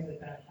the land at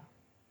that time.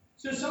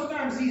 So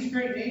sometimes these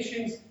great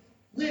nations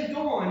lived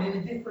on in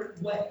a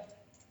different way.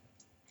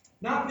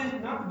 Not the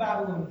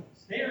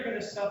Babylonians. They are going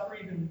to suffer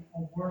even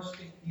a worse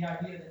thing, the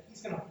idea that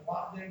he's going to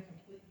blot them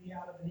completely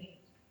out of the names.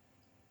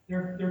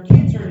 Their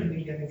kids aren't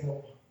even going to go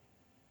on.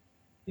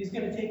 He's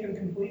going to take them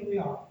completely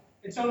off.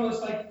 It's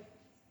almost like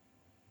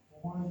the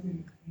one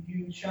who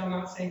you shall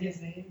not say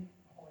his name,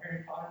 the whole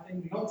Harry Potter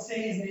thing. We don't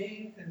say his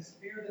name because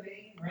fear the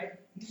name, right?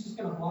 He's just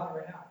going to blot it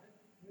right out.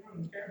 We don't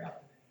even care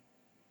about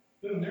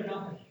the name. Boom, they're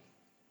nothing.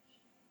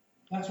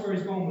 That's where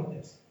he's going with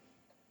this.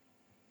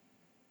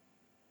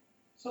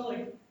 So,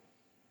 like,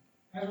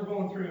 as we're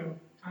going through,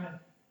 kind of,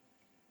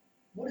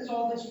 what is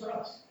all this for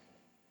us?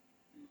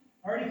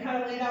 I already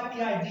kind of laid out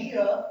the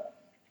idea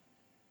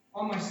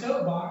on my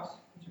soapbox,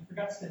 which I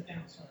forgot to sit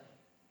down, sorry.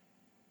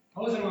 I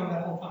wasn't on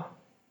that whole time.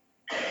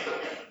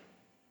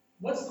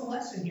 What's the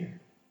lesson here?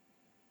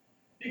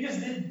 Because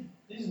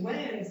these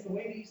lands, the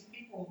way these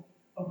people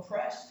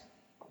oppressed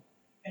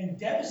and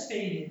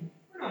devastated,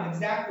 we're not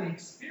exactly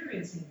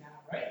experiencing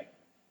that, right?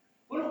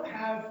 We don't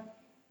have,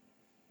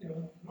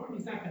 the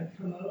Army's not going to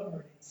come over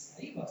and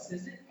enslave us,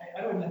 is it?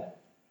 I don't know.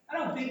 I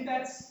don't think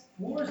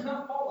war is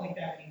not fought like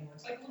that anymore.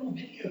 It's like a little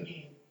video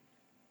game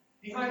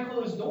behind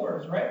closed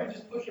doors, right? We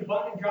just push a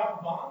button and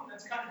drop a bomb.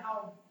 That's kind of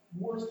how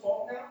war is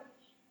fought now.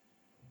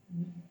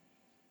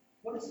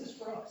 What is this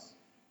for us?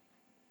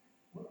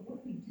 What do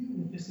we do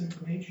with this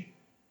information?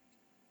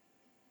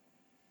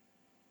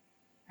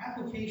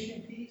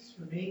 Application piece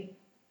for me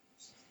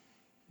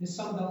is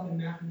summed up in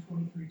Matthew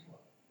 23:12.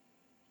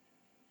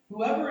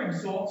 Whoever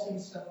exalts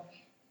himself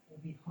will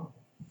be humbled.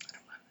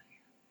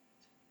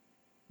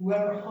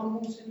 Whoever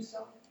humbles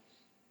himself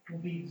will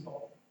be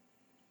exalted.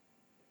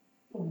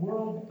 The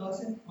world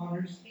doesn't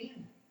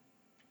understand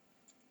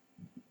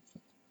it.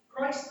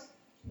 Christ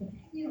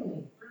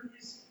continually,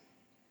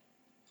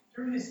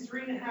 through his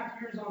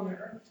 3.5 years on the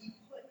earth, he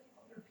put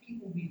other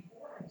people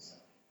before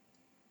himself.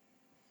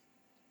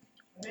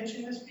 I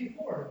mentioned this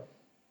before.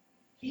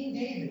 King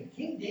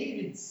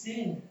David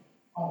sinned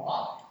a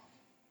lot.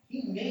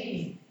 He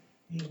made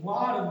a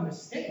lot of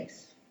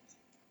mistakes.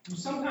 And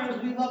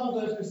sometimes we level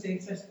those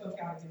mistakes. I spoke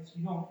out against.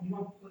 You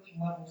don't put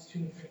levels to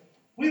it.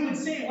 We would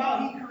say, wow,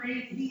 he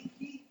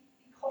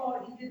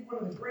did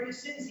one of the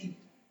greatest sins. He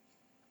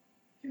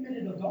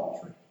committed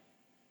adultery.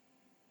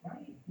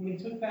 Right? When he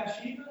took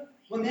Bathsheba,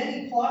 when then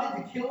he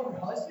plotted to kill her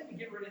husband to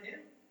get rid of him,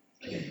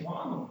 it's like a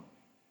drama.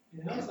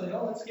 It's like,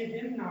 oh, let's get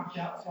him knocked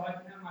out so I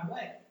can have my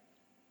way.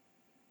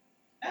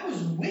 That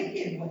was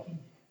wicked what he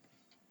did.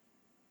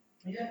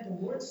 And yet the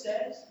Lord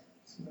says,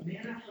 it's a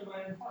man after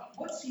my own heart.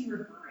 What's he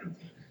referring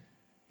to?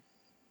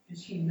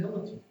 It's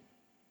humility.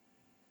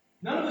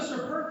 None of us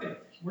are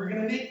perfect. We're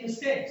going to make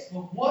mistakes.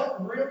 But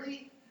what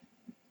really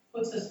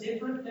puts us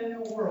different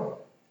than the world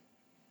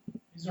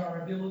is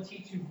our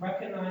ability to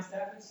recognize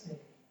that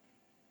mistake,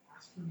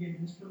 ask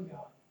forgiveness from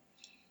God,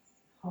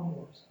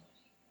 humble ourselves.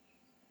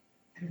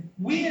 If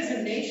we as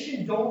a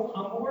nation don't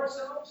humble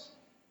ourselves,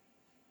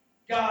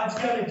 God's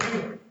going to do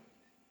it.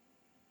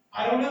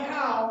 I don't know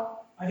how,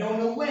 I don't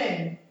know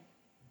when,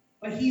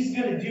 but he's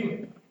going to do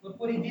it. Look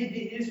what he did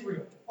to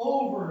Israel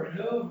over and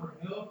over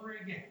and over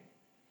again.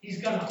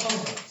 He's going to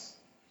humble us.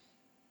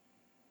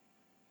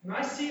 And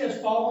I see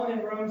us following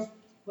in Rome's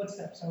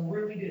footsteps. I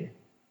really do.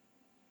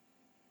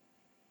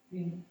 I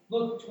mean,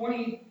 look,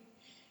 10,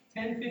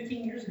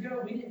 15 years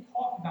ago, we didn't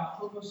talk about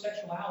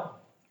homosexuality.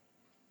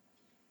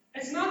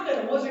 It's not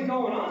that it wasn't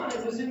going on,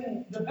 it was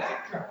in the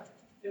background.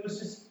 It was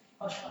just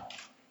hush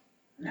hush.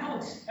 Now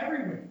it's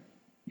everywhere.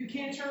 You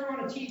can't turn on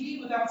a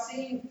TV without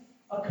seeing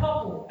a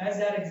couple as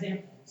that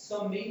example.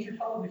 Some major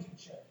television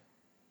show.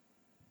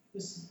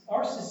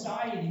 Our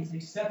society is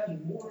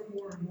accepting more and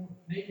more and more.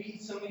 Maybe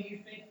some of you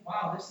think,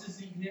 wow, this is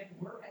the example.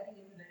 We're heading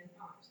into the end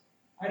times.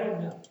 I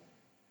don't know.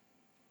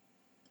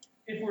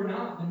 If we're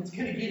not, then it's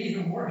going to get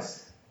even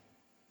worse.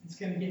 It's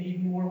going to get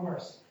even more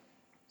worse.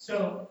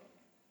 So,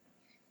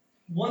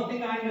 one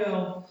thing I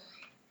know,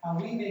 how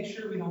we make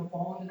sure we don't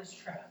fall into this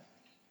trap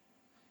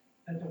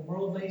that the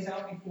world lays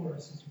out before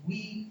us is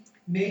we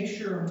make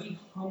sure we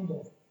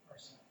humble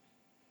ourselves.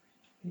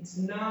 It's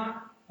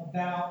not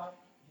about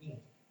me.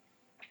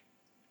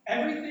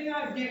 Everything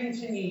I've given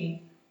to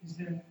me has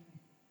been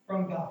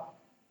from God.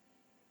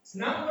 It's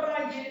not what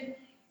I did.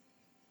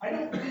 I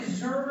don't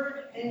deserve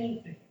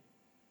anything.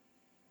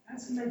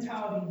 That's the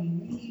mentality we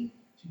need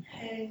to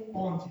hang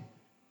on to.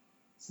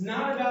 It's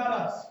not about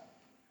us.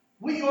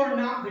 We are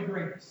not the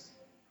greatest.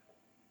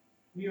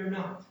 We are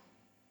not.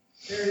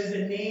 There is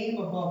a name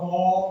above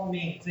all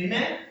names.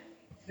 Amen?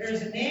 There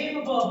is a name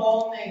above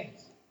all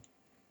names.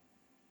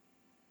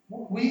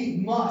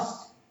 We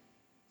must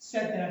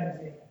set that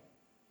example.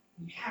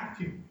 We have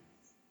to.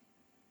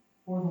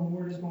 Or the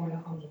Lord is going to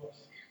humble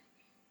us.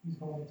 He's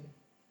going to.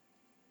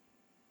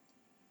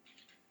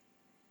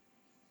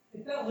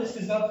 If that list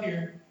is up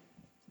here,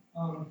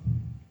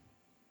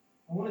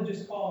 I I want to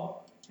just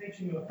call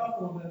attention to a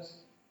couple of those.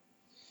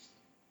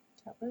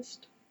 That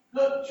list?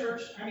 Look,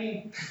 church,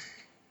 I'm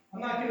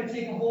not going to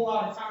take a whole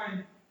lot of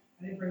time.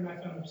 I didn't bring my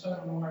phone, so I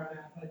don't know where I'm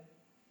at. But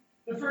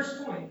the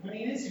first point,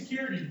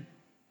 insecurity.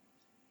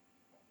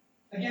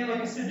 Again,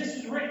 like I said, this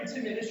is written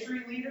to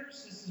ministry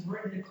leaders. This is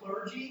written to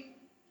clergy.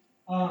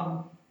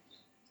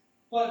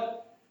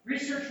 But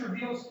research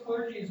reveals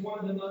clergy is one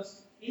of the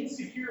most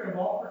insecure of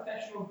all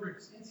professional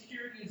groups.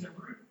 Insecurity is a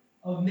root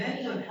of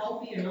many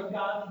unhealthy and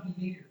ungodly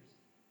behaviors.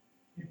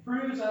 It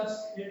proves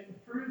us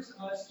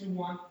to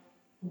want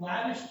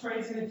lavish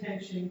praise and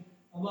attention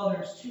of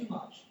others too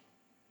much.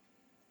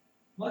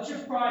 Much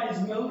of pride is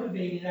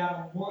motivated out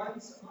of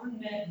one's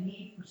unmet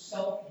need for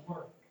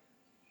self-worth.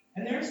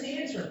 And there's the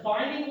answer.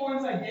 Finding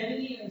one's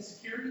identity in the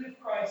security of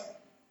Christ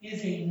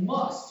is a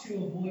must to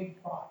avoid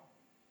pride.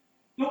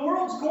 The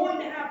world's going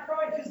to have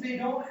pride because they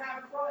don't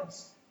have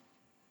Christ.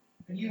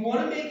 If you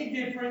want to make a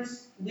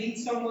difference, lead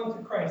someone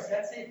to Christ.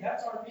 That's it.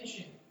 That's our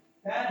mission.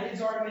 That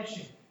is our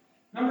mission.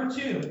 Number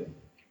 2,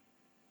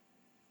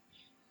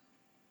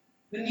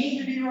 the need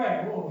to be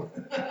right. Whoa.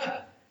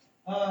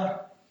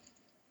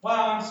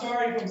 Wow, I'm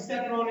sorry if I'm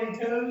stepping on any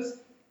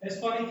toes.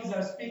 It's funny because I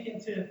was speaking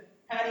to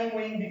Patty and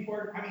Wayne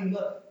before.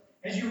 Look,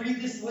 as you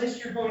read this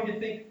list, you're going to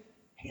think,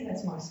 hey,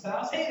 that's my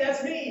spouse. Hey,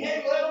 that's me.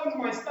 Hey, well, that one's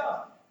my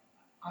stuff.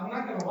 I'm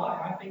not going to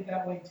lie. I think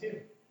that way too.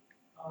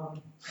 I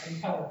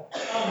can tell.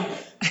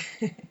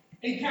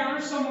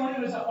 Encounter someone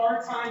who has a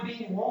hard time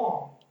being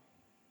wrong.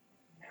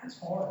 That's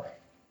hard.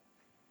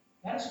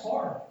 That's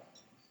hard.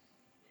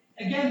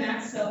 Again,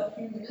 that's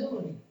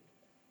self-humility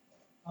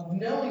of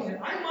knowing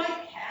that I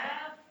might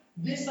have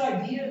this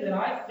idea that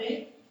I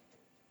think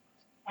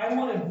I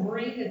want to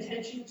bring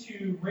attention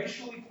to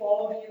racial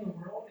equality in the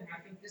world, and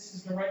I think this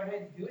is the right way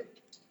to do it.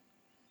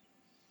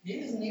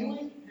 Is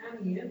kneeling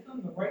and the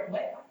anthem the right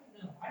way? I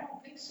don't know. I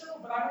don't think so,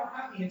 but I don't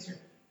have the answer.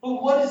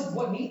 But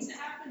what needs to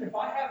happen if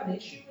I have an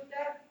issue with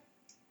that?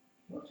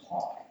 We'll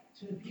talk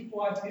to the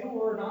people I feel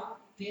are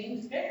not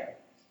being fair.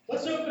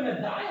 Let's open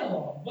a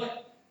dialogue.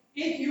 But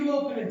if you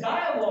open a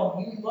dialogue,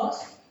 you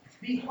must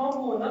be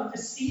humble enough to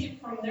see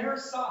it from their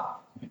side.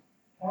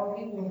 Are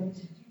we willing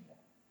to do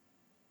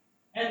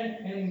that?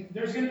 And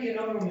there's going to be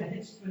another one that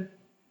hits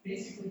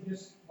basically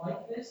just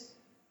like this.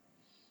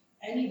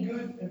 Any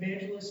good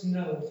evangelist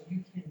knows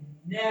you can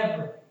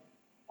never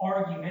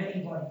argue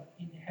anybody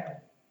into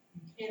heaven.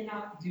 You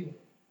cannot do it.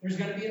 There's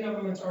going to be another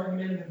one that's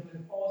argumentative, but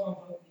it falls on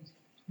both these.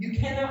 You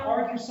cannot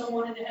argue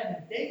someone into heaven.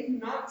 If they do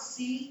not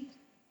see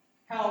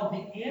how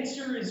the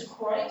answer is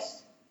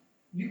Christ,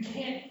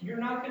 you're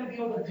not going to be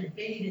able to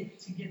debate it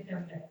to get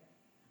them there.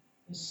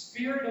 The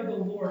Spirit of the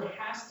Lord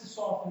has to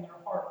soften their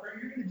heart, or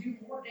you're going to do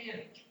more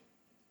damage.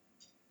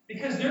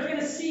 Because they're going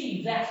to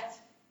see that,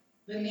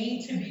 the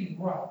need to be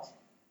right.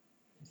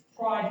 It's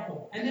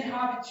prideful. And they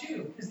have it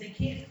too, because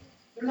they're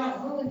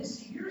not willing to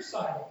see your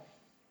side of it.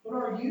 But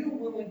are you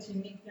willing to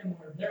meet them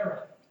where they're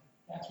at?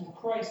 That's what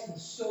Christ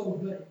was so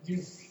good at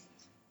doing.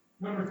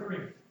 Number 3.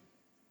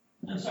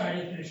 I'm sorry, I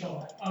didn't finish all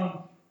that.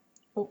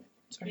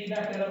 Can you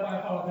back that up? I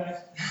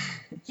apologize.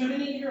 So the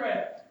need to be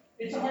right.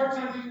 It's a hard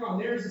time being wrong.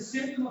 There is a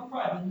symptom of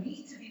pride. The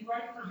need to be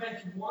right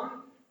prevents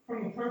one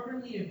from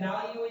appropriately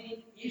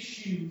evaluating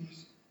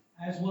issues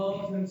as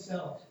well as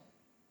themselves.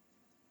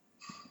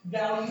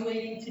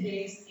 Evaluating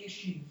today's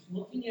issues.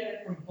 Looking at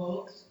it from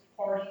both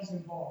parties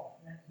involved.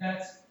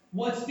 That's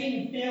what's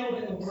being failed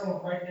in the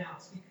world right now.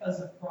 It's because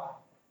of pride.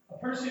 A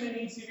person who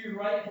needs to be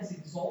right has an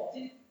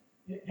exalted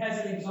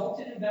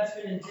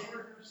investment in him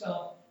or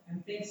herself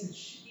and thinks that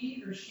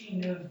he or she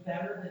knows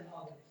better than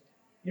others.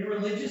 In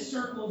religious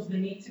circles, the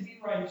need to be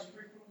right is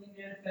frequently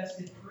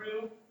manifested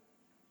through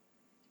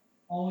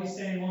always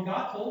saying, well,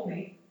 God told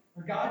me,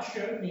 or God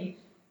showed me.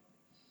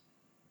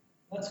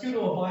 Let's go to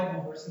a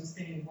Bible verse and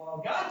say,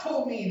 well, God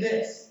told me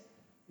this.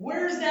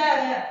 Where's that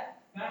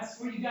at? That's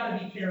where you got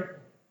to be careful.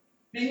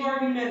 Being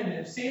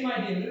argumentative, same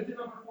idea. Move to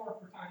number 4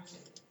 for time's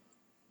sake.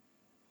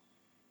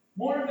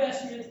 More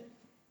investment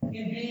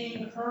in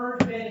being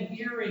heard than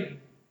hearing.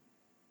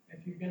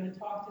 If you're going to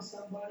talk to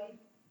somebody,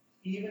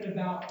 even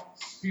about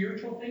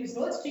spiritual things,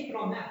 so let's keep it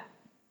on that.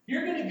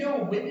 You're going to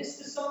go witness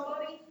to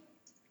somebody,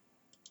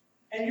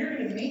 and you're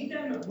going to meet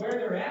them at where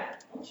they're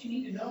at. Don't you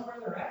need to know where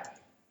they're at?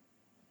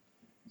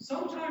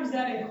 Sometimes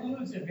that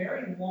includes a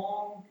very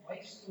long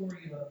life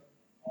story of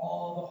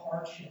all the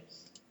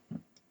hardships.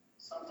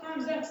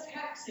 Sometimes that's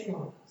taxing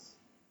on us.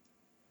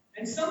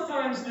 And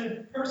sometimes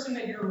the person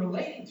that you're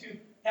relating to,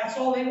 that's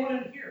all they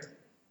want to hear.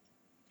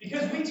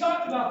 Because we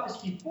talked about this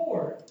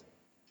before.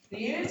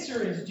 The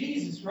answer is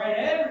Jesus,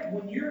 right?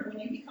 When you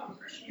become a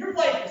Christian, your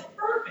life is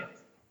perfect.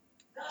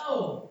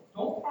 No,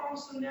 don't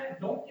promise them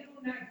that. Don't give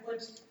them that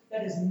glimpse.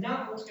 That is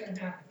not what's going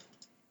to happen.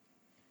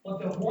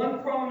 But the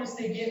one promise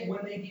they get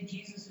when they get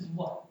Jesus is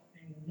what?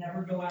 They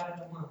never go out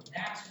it alone.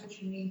 That's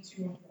what you need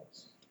to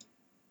enforce.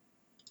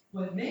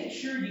 But make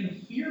sure you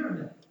hear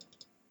them.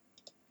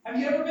 Have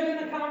you ever been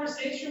in a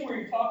conversation where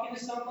you're talking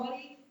to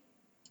somebody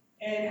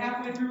and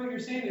halfway through what you're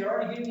saying, they're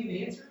already giving you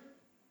the answer?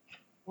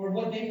 Or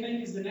what they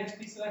think is the next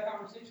piece of that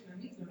conversation? That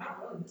means they're not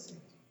really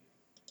listening to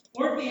you.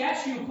 Or if they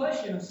ask you a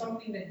question of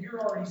something that you're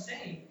already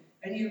saying,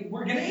 and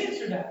we're going to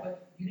answer that,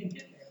 but you didn't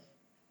get there.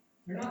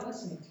 They're not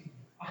listening to you.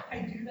 I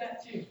do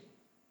that too.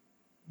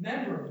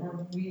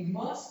 Remember, we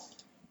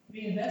must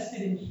be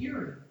invested in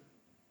hearing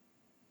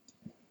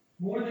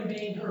more than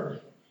being heard.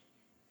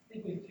 I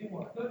think we have 2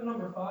 more. Go to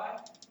number 5.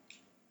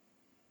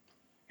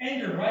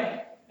 Anger,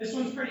 right? This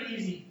one's pretty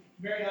easy,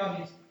 very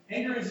obvious.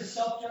 Anger is a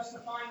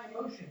self-justifying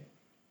emotion.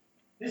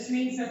 This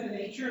means that the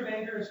nature of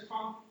anger is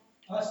prompt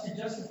us to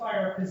justify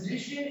our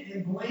position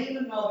and blame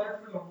another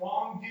for the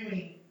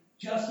wrongdoing.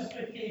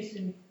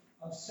 Justification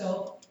of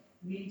self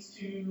leads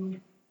to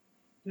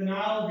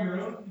denial of your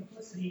own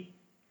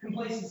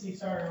complacency,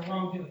 or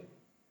wrongdoing.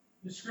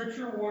 The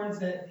scripture warns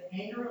that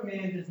the anger of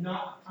man does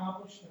not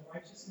accomplish the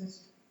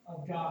righteousness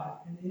of God,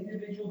 and the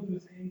individual who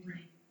is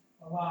angry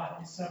a lot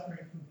is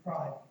suffering from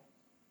pride.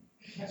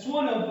 That's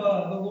one of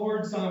the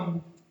Lord's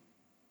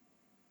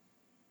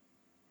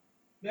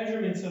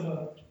measurements of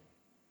a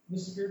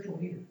spiritual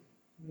leader.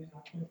 Who is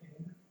not quick to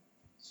anger,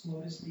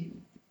 slow to speak,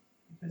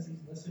 because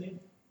he's listening.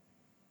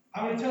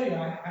 I want to tell you,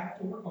 I have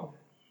to work on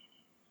that.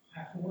 I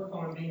have to work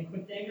on being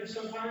quick to anger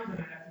sometimes, and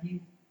I have to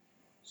be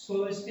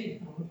slow to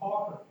speak. I'm a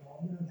talker, you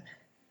all know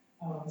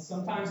that.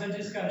 Sometimes I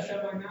just got to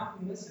shut my mouth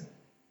and listen.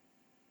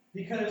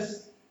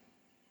 Because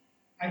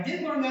I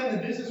did learn that in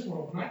the business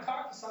world. When I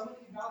talk to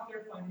somebody about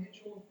their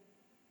financial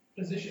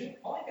position,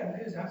 all I got to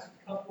do is ask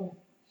a couple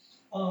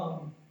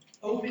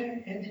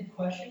open-ended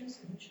questions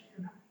and shut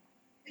your mouth.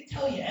 They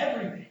tell you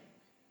everything.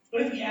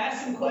 But if you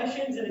ask them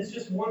questions and it's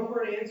just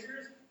one-word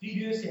answers, do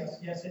you do this? Yes,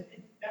 yes,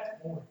 that's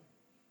boring.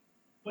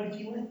 But if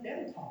you let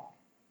them talk,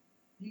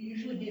 you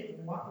usually get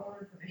a lot more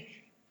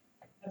information.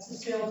 That's the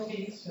sales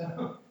piece.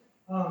 So,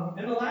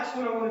 and the last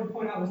one I wanted to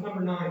point out was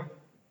number 9.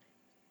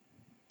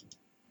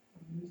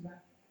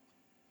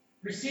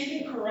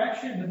 Receiving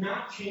correction but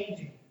not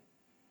changing.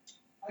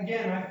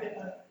 Again, I think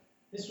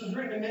this was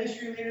written to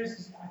ministry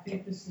leaders. I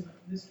think this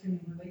can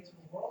relate to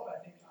the world.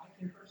 I think I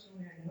can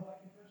personally relate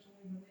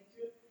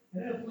to it.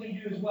 And hopefully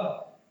you do as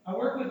well. I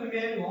work with a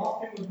man who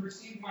often would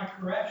receive my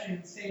correction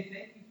and say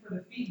thank you for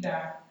the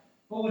feedback,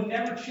 but would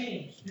never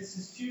change. This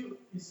is too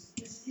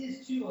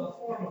a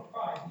form of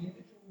pride. The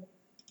individual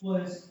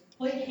was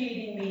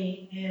placating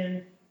me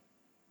and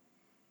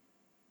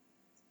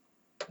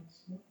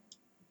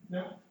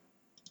no.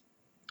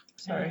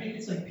 Sorry. I think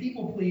it's like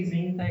people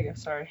pleasing. There you go.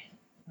 Sorry.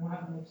 I don't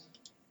have those.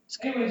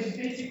 Anyways, it's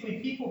basically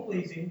people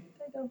pleasing.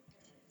 There you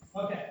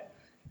go. Okay.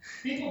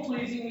 People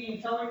pleasing me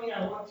and telling me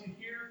I want to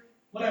hear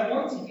what I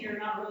want to hear,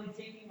 not really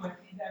taking my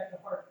feedback to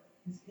heart.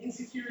 This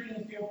insecurity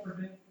and fear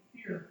prevented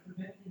him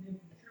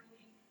from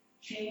truly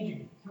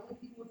changing. Telling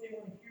people what they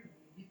want to hear when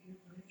we give you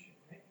information,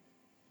 right?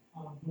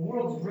 The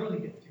world's really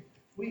good too.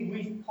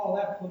 We call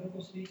that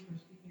political speak for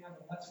speaking out of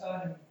the left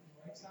side and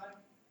the right side.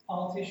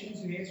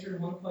 Politicians who answer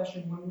one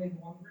question one way to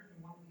one group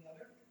and one to the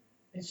other.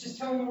 It's just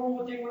telling the world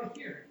what they want to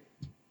hear.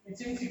 It's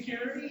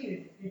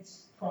insecurity,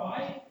 it's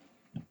pride.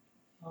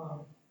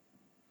 But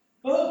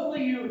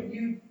hopefully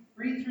you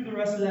read through the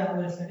rest of that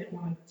list. I didn't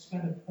want to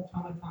spend a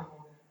ton of time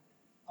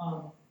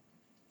on that.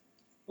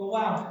 But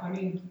wow, I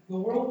mean, the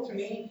world to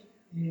me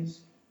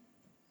is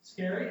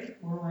scary.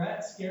 Where we're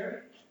at,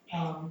 scary.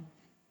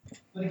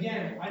 But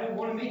again, I don't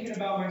want to make it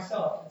about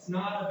myself. It's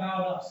not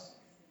about us.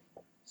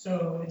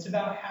 So it's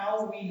about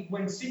how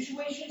when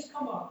situations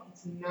come up,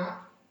 it's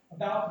not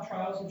about the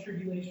trials and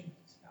tribulations.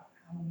 It's about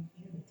how we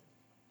handle it.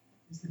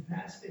 It's the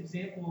best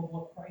example of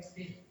what Christ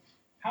did.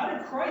 How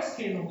did Christ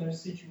handle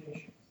those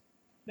situations?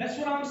 That's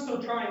what I'm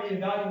still trying to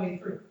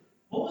evaluate through.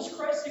 What was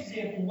Christ's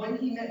example when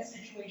he met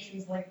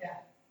situations like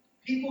that?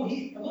 He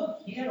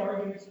had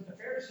arguments with the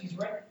Pharisees,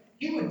 right?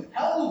 He would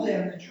tell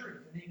them the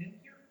truth, and they didn't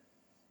hear it.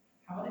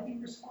 How did he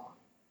respond?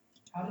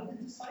 How did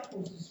the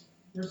disciples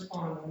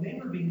respond when they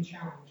were being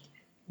challenged?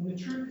 When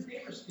the truth that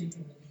they were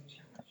speaking was being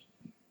challenged?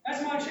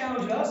 That's my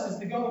challenge to us, is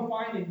to go and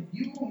find it.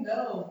 You will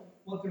know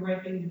what the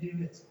right thing to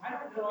do is. I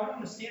don't know. I don't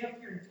want to stand up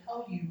here and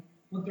tell you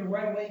what the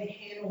right way to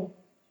handle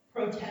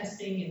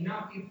protesting and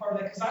not be a part of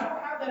that, because I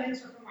don't have that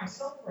answer for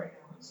myself right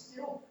now. I'm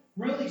still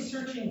really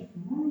searching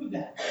through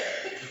that.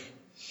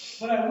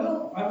 But I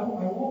will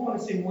want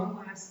to say one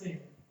last thing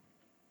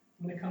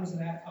when it comes to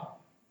that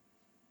topic.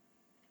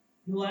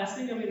 The last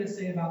thing I'm going to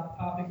say about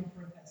the topic of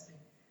protesting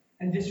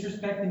and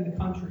disrespecting the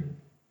country,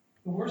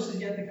 the worst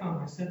is yet to come.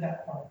 I said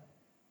that part.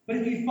 But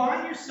if you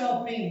find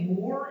yourself being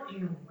more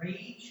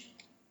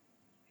enraged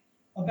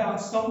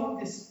about someone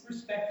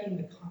disrespecting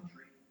the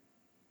country,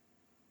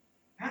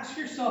 ask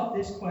yourself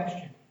this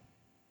question.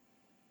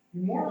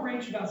 You're more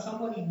enraged about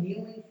somebody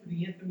kneeling for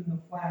the anthem and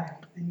the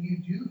flag than you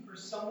do for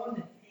someone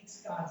that takes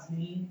God's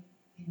name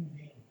in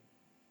vain.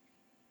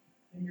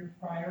 And your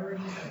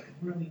priorities are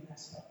really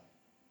messed up.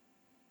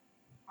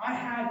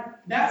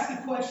 That's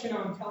the question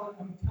I'm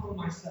telling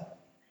myself.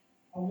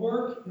 I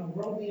work in a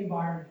worldly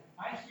environment.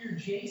 I hear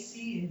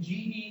JC and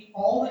GD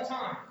all the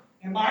time.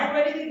 Am I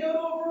ready to go to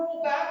a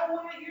verbal battle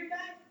when I hear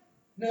that?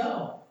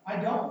 No, I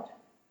don't.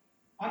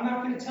 I'm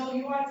not going to tell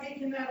you I've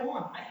taken that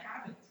on. I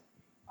haven't.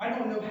 I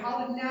don't know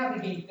how to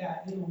navigate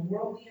that in a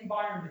worldly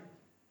environment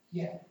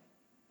yet.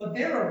 But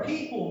there are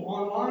people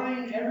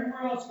online,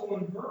 everywhere else,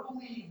 going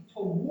verbally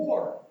to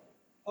war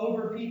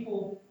over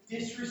people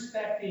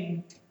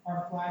disrespecting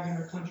our flag and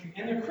our country.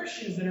 And there are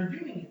Christians that are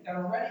doing it, that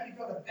are ready to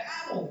go to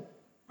battle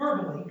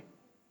verbally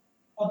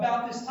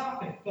about this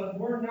topic. But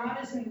we're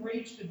not as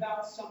enraged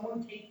about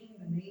someone taking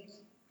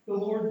the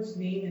Lord's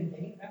name in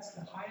vain. That's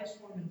the highest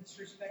form of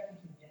disrespect you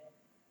can get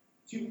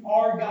to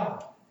our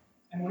God.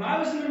 And when I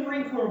was in the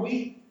Marine Corps,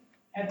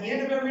 at the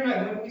end of every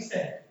night, what did we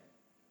say?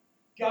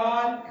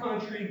 God,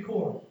 country,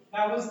 Corps.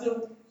 That was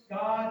the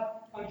God,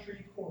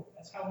 country, Corps.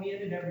 That's how we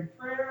ended every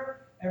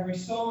prayer, every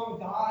song.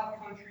 God,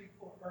 country,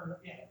 Corps.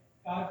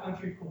 God,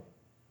 country, Corps.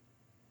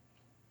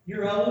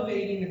 You're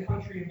elevating the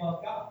country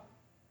above God.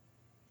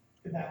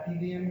 Could that be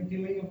the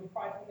undoing of a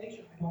prideful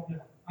nation? I don't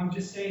know. I'm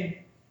just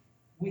saying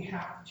we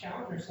have to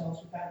challenge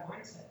ourselves with that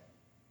mindset.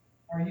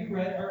 Are you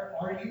ready?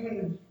 Are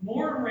you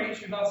more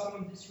enraged about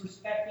someone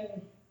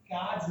disrespecting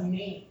God's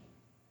name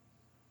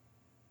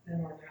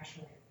than our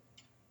national anthem?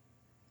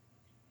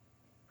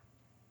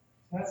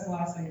 So that's the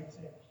last thing I'm going to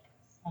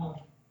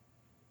say.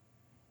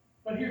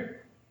 But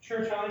here,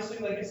 church, honestly,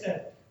 like I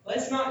said,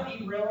 let's not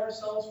derail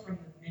ourselves from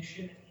the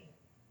mission at hand.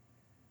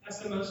 That's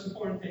the most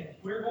important thing.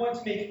 If we're going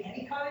to make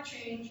any kind of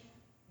change,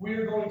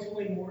 we're going to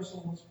win more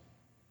souls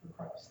for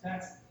Christ.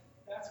 That's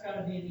got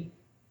to be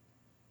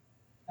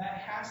that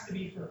has to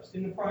be first.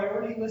 In the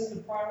priority list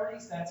of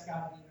priorities, that's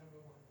got to be number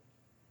one.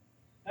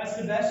 That's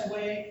the best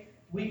way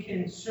we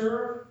can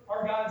serve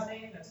our God's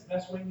name. That's the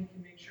best way we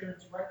can make sure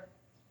it's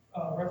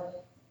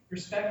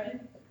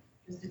respected,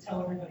 is to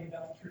tell everybody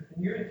about the truth.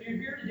 And if you're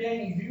here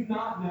today and you do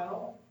not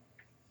know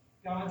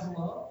God's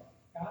love,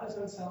 God is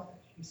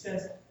unselfish. He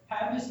says,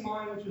 have this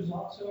mind which was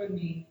also in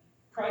me.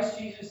 Christ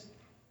Jesus,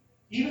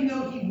 even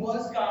though he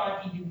was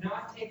God, he did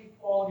not take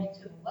equality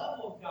to the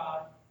level of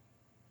God.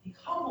 He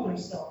humbled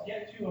himself,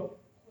 yet to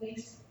a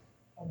place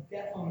of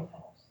death on the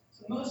cross. It's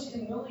the most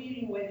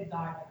humiliating way to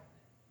die back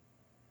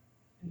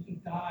then. And he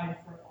died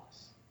for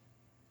us.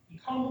 He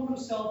humbled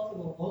himself to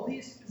the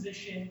lowliest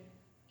position,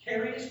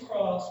 carried his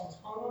cross, was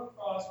hung on a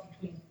cross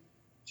between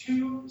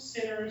two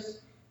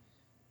sinners,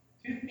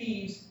 two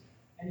thieves,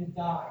 and he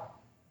died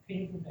a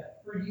painful death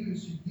for you,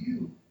 so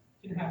you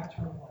can have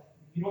eternal life.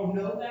 If you don't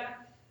know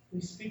that,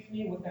 please speak to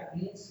me what that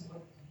means. So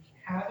you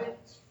can have it.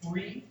 It's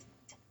free.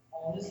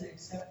 All it is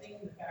accepting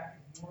the fact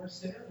that you are a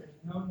sinner. There's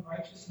none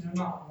righteous, no,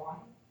 not one.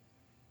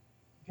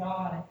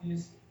 God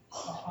is the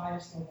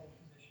highest level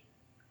of position.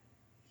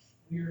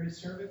 We are his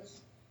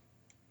servants.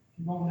 If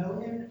you don't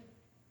know him, you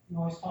can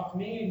always talk to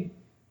me. And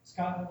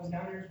Scott, that was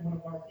down here, is one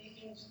of our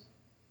deacons.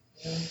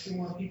 There's two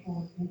more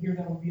people in here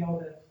that will be able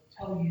to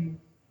tell you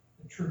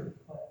the truth.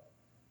 But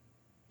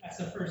that's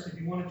the first. If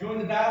you want to join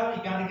the battle,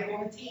 you got to get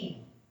on the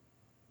team.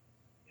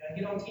 You got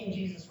to get on Team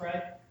Jesus,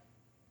 right?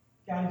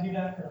 Got to do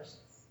that first.